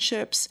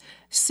relationships,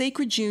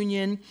 sacred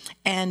union,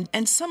 and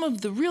some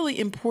of the really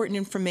important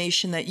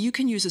information that you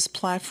can use as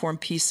platform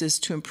pieces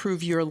to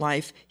improve your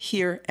life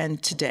here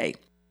and today.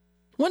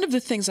 One of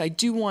the things I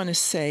do want to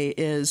say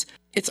is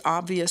it's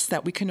obvious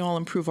that we can all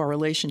improve our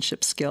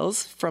relationship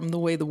skills from the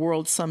way the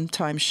world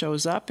sometimes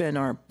shows up in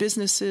our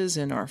businesses,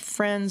 in our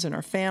friends, in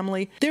our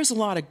family. There's a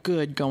lot of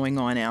good going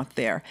on out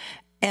there.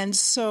 And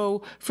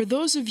so for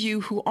those of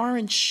you who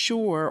aren't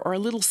sure or a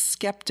little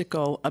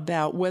skeptical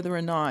about whether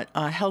or not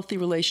healthy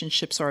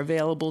relationships are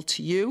available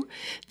to you,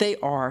 they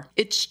are.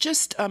 It's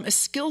just a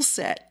skill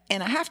set.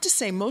 And I have to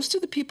say, most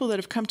of the people that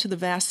have come to the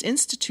Vast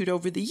Institute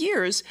over the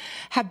years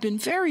have been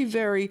very,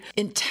 very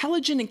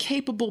intelligent and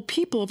capable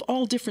people of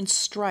all different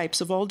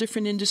stripes, of all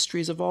different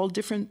industries, of all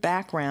different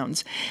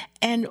backgrounds.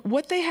 And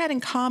what they had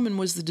in common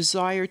was the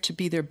desire to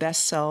be their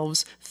best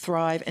selves,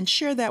 thrive, and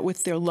share that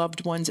with their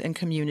loved ones and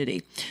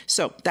community.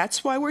 So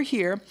that's why we're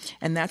here,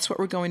 and that's what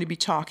we're going to be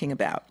talking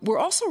about. We're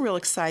also real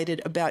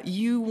excited about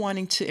you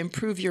wanting to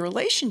improve your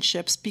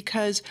relationships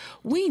because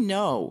we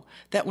know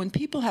that when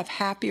people have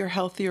happier,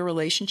 healthier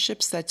relationships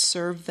that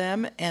serve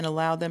them and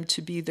allow them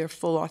to be their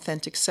full,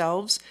 authentic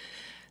selves,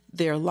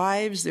 their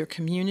lives, their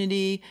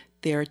community,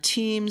 their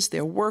teams,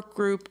 their work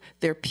group,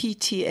 their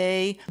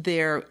PTA,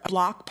 their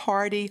block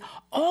party,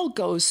 all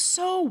goes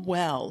so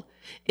well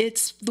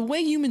It's the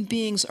way human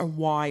beings are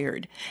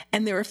wired.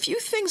 And there are a few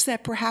things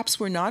that perhaps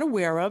we're not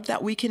aware of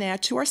that we can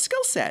add to our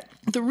skill set.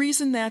 The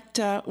reason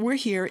that we're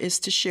here is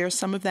to share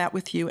some of that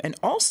with you and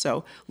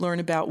also learn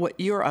about what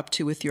you're up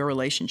to with your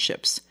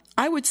relationships.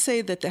 I would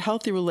say that the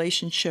healthy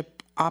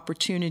relationship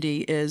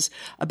opportunity is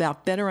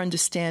about better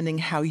understanding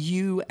how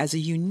you as a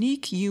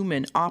unique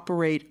human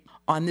operate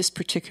on this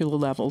particular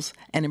levels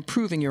and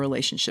improving your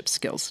relationship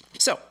skills.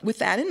 So with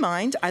that in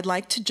mind, I'd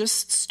like to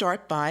just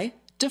start by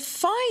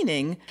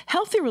defining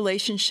healthy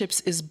relationships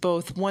is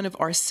both one of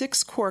our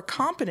 6 core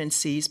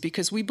competencies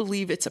because we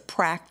believe it's a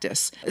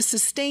practice.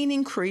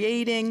 Sustaining,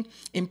 creating,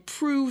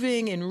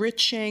 improving,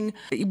 enriching,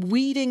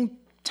 weeding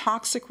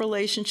toxic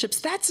relationships,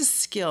 that's a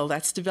skill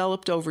that's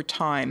developed over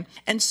time.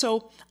 And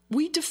so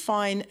we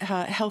define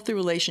healthy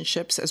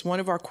relationships as one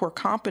of our core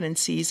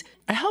competencies.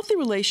 A healthy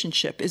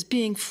relationship is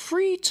being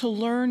free to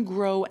learn,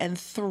 grow, and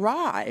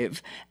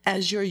thrive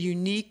as your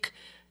unique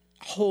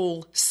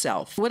whole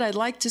self. What I'd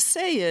like to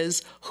say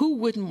is, who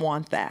wouldn't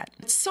want that?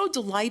 It's so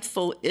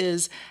delightful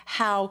is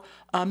how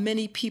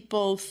many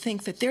people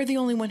think that they're the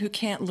only one who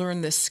can't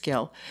learn this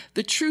skill.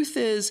 The truth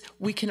is,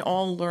 we can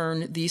all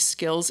learn these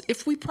skills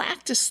if we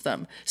practice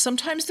them.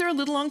 Sometimes they're a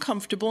little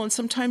uncomfortable and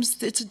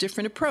sometimes it's a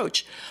different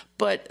approach.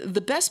 But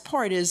the best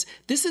part is,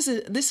 this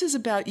is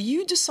about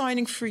you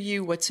deciding for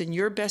you what's in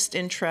your best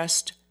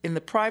interest in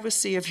the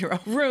privacy of your own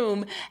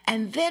room,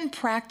 and then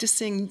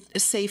practicing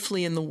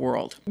safely in the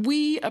world.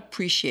 We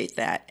appreciate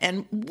that.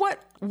 And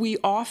what we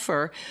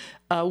offer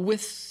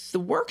with the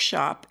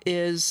workshop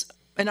is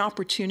an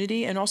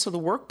opportunity, and also the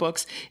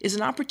workbooks, is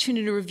an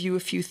opportunity to review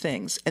a few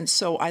things. And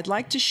so I'd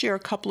like to share a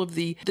couple of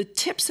the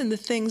tips and the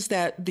things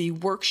that the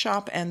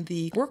workshop and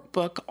the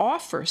workbook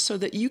offer so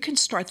that you can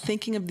start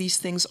thinking of these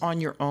things on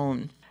your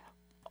own.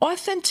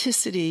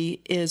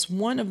 Authenticity is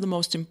one of the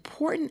most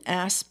important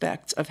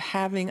aspects of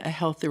having a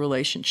healthy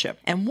relationship.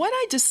 And what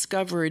I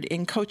discovered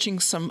in coaching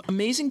some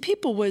amazing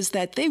people was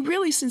that they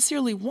really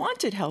sincerely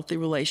wanted healthy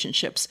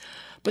relationships,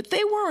 but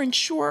they weren't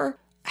sure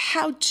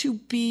how to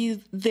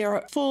be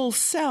their full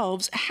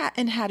selves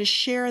and how to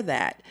share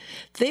that.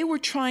 They were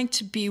trying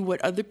to be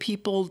what other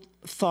people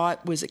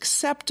thought was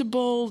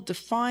acceptable,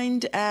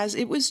 defined as,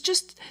 it was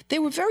just, they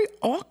were very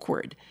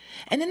awkward.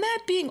 And in that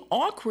being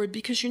awkward,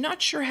 because you're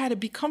not sure how to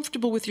be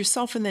comfortable with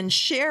yourself and then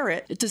share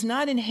it, it does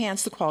not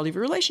enhance the quality of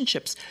your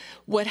relationships.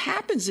 What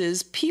happens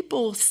is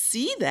people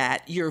see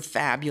that you're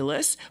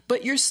fabulous,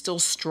 but you're still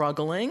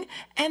struggling,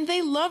 and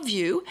they love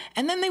you,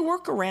 and then they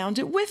work around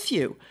it with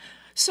you.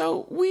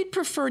 So we'd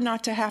prefer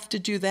not to have to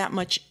do that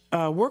much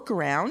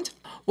workaround.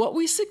 What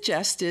we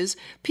suggest is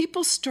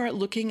people start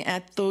looking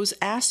at those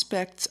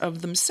aspects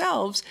of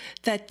themselves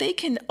that they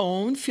can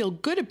own, feel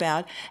good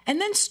about,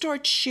 and then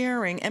start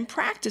sharing and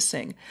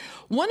practicing.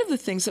 One of the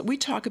things that we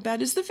talk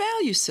about is the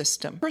value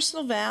system,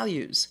 personal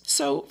values.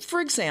 So, for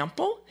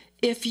example,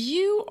 if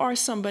you are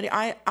somebody,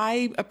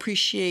 I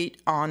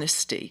appreciate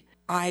honesty.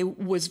 I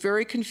was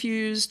very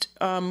confused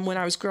when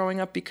I was growing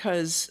up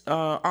because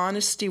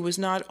honesty was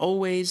not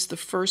always the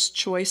first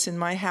choice in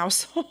my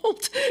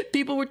household.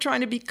 People were trying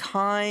to be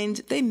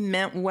kind. They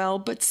meant well,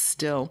 but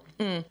still.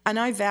 And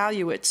I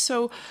value it.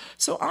 So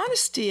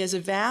honesty as a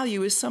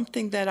value is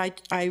something that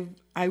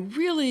I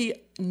really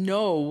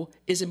know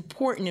is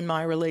important in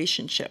my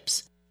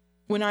relationships.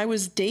 When I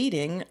was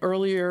dating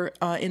earlier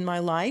in my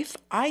life,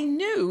 I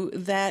knew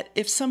that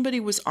if somebody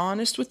was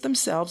honest with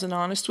themselves and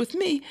honest with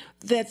me,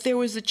 that there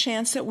was a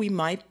chance that we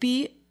might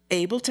be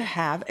able to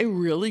have a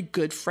really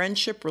good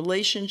friendship,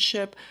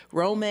 relationship,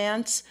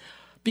 romance,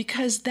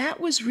 because that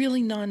was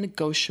really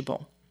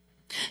non-negotiable.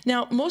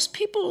 Now, most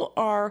people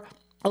are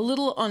a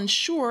little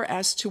unsure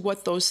as to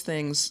what those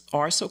things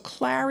are, so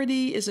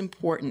clarity is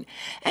important.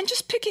 And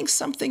just picking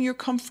something you're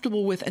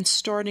comfortable with and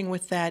starting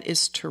with that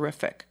is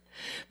terrific.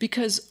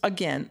 Because,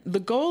 again,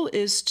 the goal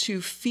is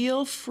to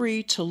feel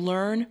free to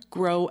learn,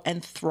 grow,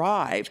 and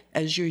thrive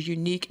as your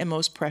unique and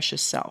most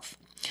precious self.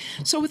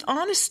 So with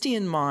honesty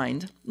in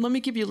mind, let me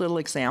give you a little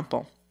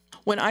example.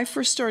 When I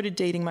first started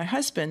dating my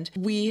husband,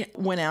 we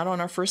went out on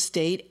our first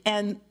date,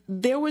 and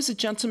there was a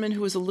gentleman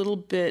who was a little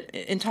bit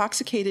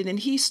intoxicated, and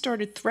he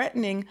started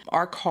threatening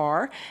our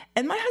car.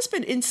 And my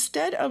husband,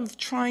 instead of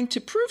trying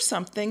to prove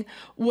something,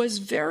 was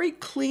very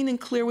clean and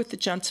clear with the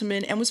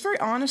gentleman and was very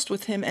honest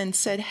with him and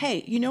said,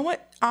 hey, you know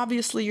what?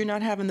 Obviously, you're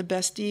not having the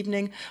best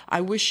evening. I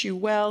wish you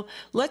well.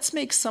 Let's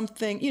make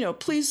something,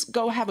 please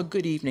go have a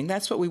good evening.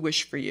 That's what we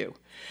wish for you.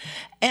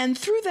 And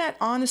through that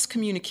honest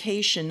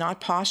communication,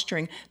 not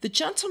posturing, the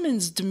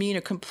gentleman's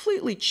demeanor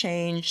completely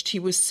changed. He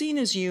was seen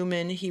as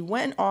human. He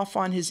went off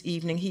on his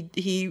evening.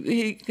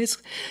 He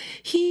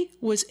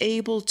was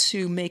able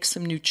to make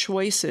some new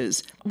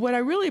choices. What I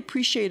really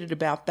appreciated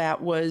about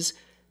that was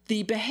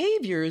the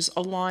behaviors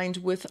aligned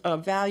with a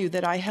value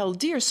that I held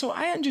dear. So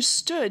I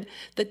understood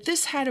that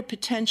this had a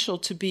potential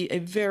to be a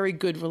very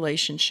good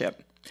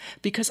relationship.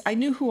 because I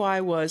knew who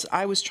I was.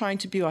 I was trying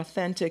to be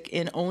authentic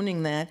in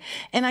owning that.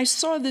 And I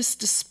saw this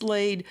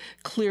displayed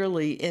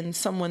clearly in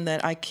someone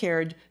that I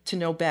cared to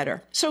know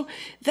better. So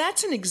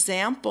that's an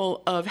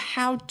example of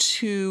how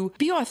to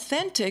be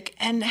authentic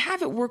and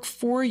have it work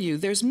for you.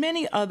 There's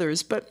many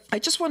others, but I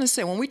just want to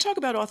say, when we talk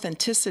about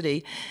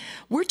authenticity,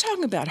 we're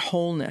talking about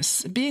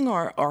wholeness, being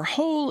our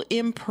whole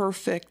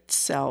imperfect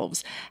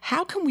selves.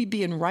 How can we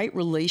be in right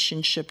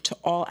relationship to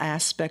all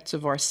aspects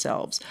of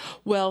ourselves?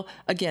 Well,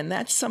 again,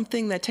 that's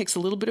something that takes a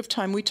little bit of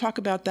time. We talk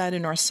about that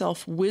in our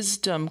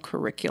self-wisdom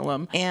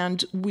curriculum,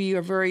 and we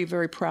are very,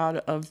 very proud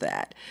of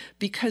that,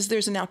 because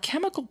there's an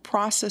alchemical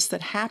process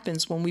that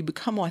happens when we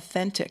become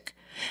authentic.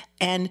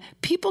 And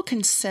people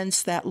can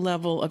sense that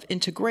level of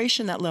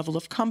integration, that level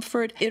of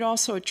comfort. It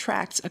also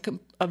attracts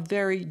a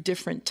very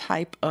different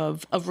type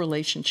of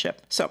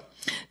relationship. So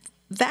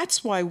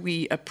that's why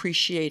we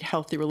appreciate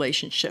healthy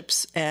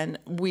relationships. And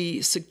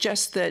we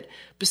suggest that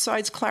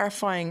besides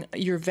clarifying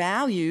your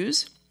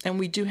values, and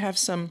we do have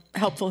some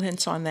helpful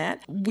hints on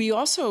that, we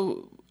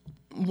also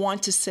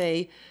want to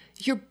say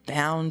your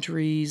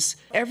boundaries.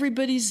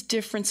 Everybody's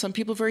different. Some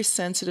people are very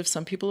sensitive.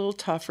 Some people a little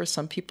tougher.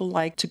 Some people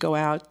like to go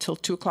out till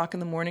 2 o'clock in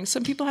the morning.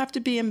 Some people have to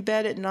be in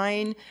bed at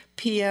 9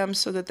 p.m.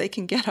 so that they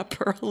can get up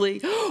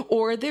early,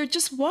 or they're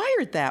just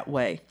wired that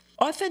way.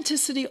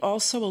 Authenticity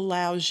also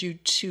allows you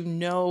to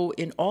know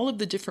in all of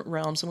the different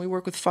realms, and we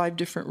work with 5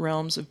 different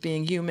realms of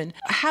being human,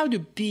 how to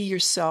be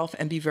yourself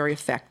and be very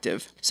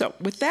effective. So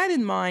with that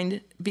in mind,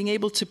 being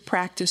able to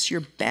practice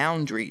your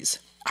boundaries.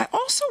 I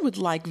also would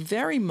like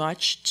very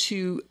much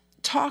to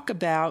talk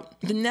about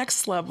the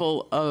next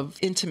level of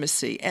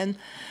intimacy. And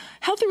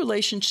healthy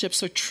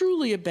relationships are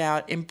truly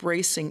about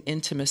embracing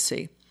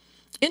intimacy.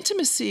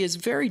 Intimacy is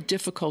very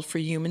difficult for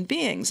human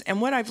beings.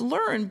 And what I've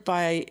learned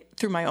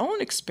through my own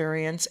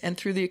experience and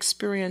through the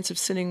experience of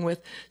sitting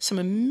with some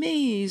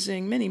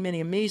amazing,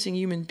 many amazing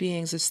human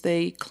beings as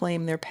they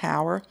claim their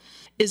power,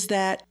 is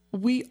that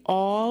we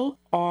all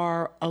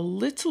are a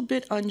little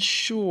bit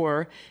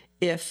unsure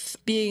if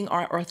being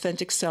our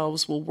authentic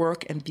selves will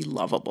work and be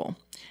lovable.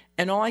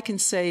 And all I can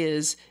say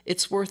is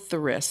it's worth the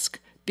risk.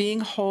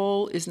 Being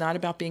whole is not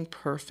about being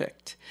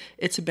perfect.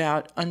 It's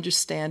about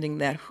understanding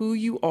that who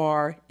you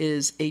are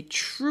is a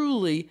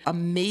truly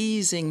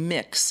amazing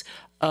mix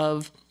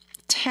of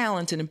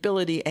talent and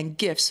ability and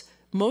gifts.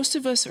 Most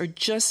of us are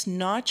just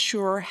not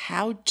sure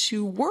how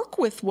to work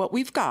with what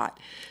we've got.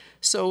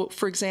 So,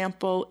 for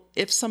example,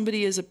 if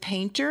somebody is a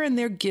painter and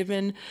they're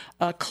given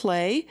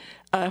clay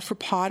for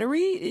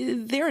pottery,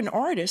 they're an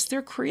artist, they're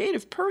a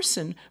creative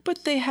person,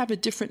 but they have a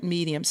different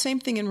medium. Same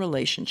thing in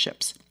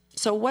relationships.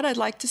 So what I'd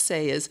like to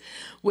say is,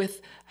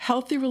 with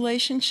healthy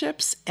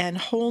relationships and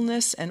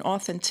wholeness and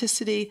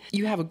authenticity,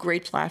 you have a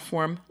great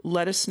platform.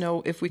 Let us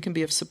know if we can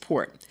be of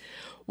support.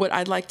 What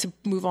I'd like to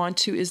move on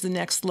to is the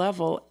next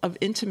level of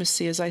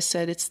intimacy. As I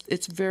said, it's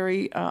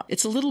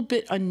a little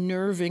bit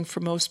unnerving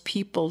for most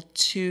people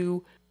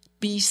to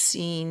be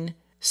seen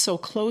so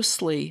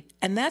closely.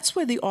 And that's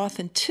where the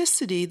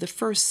authenticity, the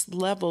first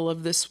level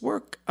of this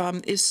work,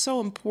 is so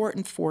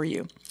important for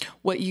you.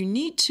 What you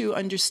need to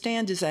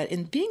understand is that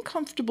in being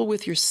comfortable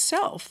with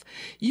yourself,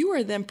 you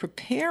are then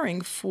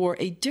preparing for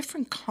a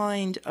different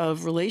kind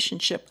of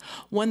relationship,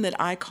 one that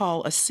I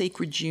call a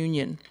sacred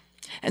union.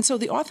 And so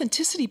the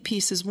authenticity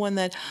piece is one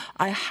that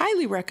I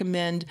highly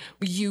recommend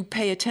you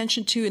pay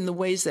attention to in the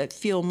ways that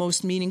feel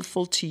most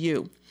meaningful to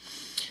you.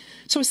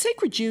 So a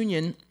sacred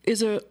union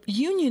is a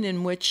union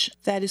in which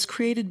that is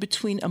created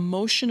between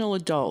emotional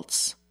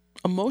adults,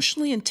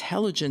 emotionally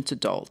intelligent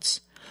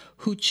adults,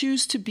 who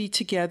choose to be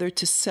together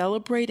to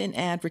celebrate and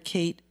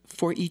advocate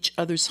for each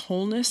other's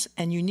wholeness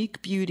and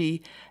unique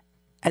beauty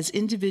as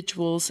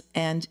individuals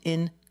and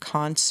in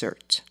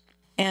concert.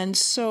 And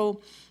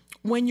so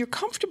when you're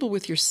comfortable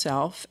with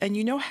yourself and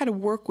you know how to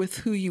work with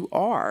who you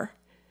are,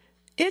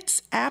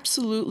 it's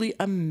absolutely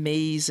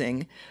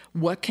amazing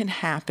what can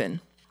happen.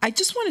 I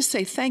just want to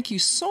say thank you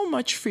so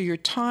much for your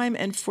time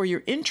and for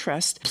your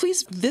interest.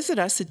 Please visit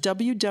us at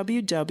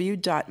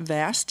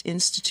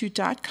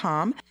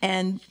www.vastinstitute.com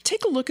and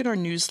take a look at our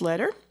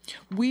newsletter.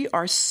 We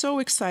are so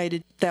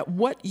excited that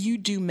what you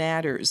do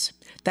matters.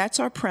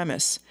 That's our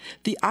premise.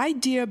 The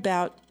idea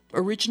about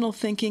original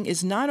thinking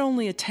is not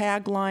only a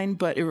tagline,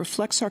 but it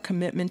reflects our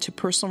commitment to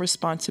personal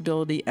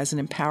responsibility as an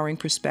empowering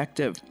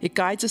perspective. It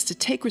guides us to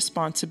take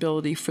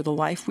responsibility for the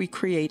life we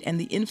create and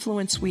the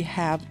influence we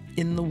have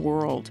in the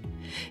world.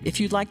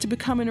 If you'd like to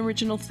become an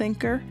original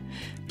thinker,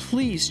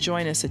 please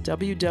join us at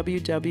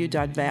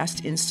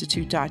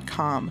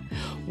www.vastinstitute.com.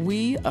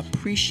 We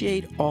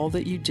appreciate all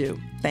that you do.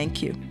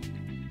 Thank you.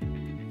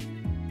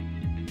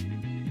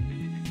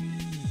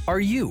 Are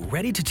you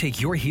ready to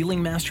take your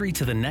healing mastery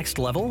to the next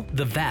level?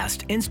 The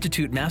VAST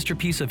Institute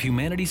Masterpiece of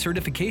Humanity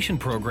Certification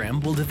Program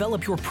will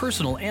develop your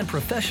personal and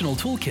professional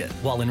toolkit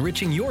while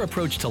enriching your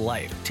approach to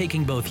life,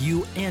 taking both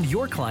you and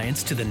your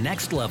clients to the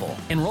next level.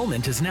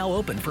 Enrollment is now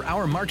open for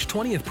our March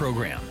 20th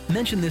program.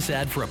 Mention this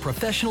ad for a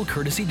professional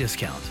courtesy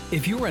discount.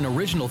 If you're an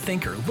original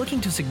thinker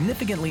looking to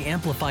significantly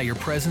amplify your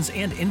presence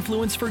and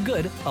influence for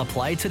good,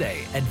 apply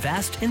today at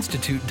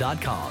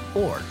vastinstitute.com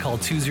or call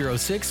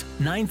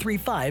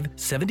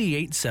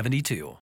 206-935-7872.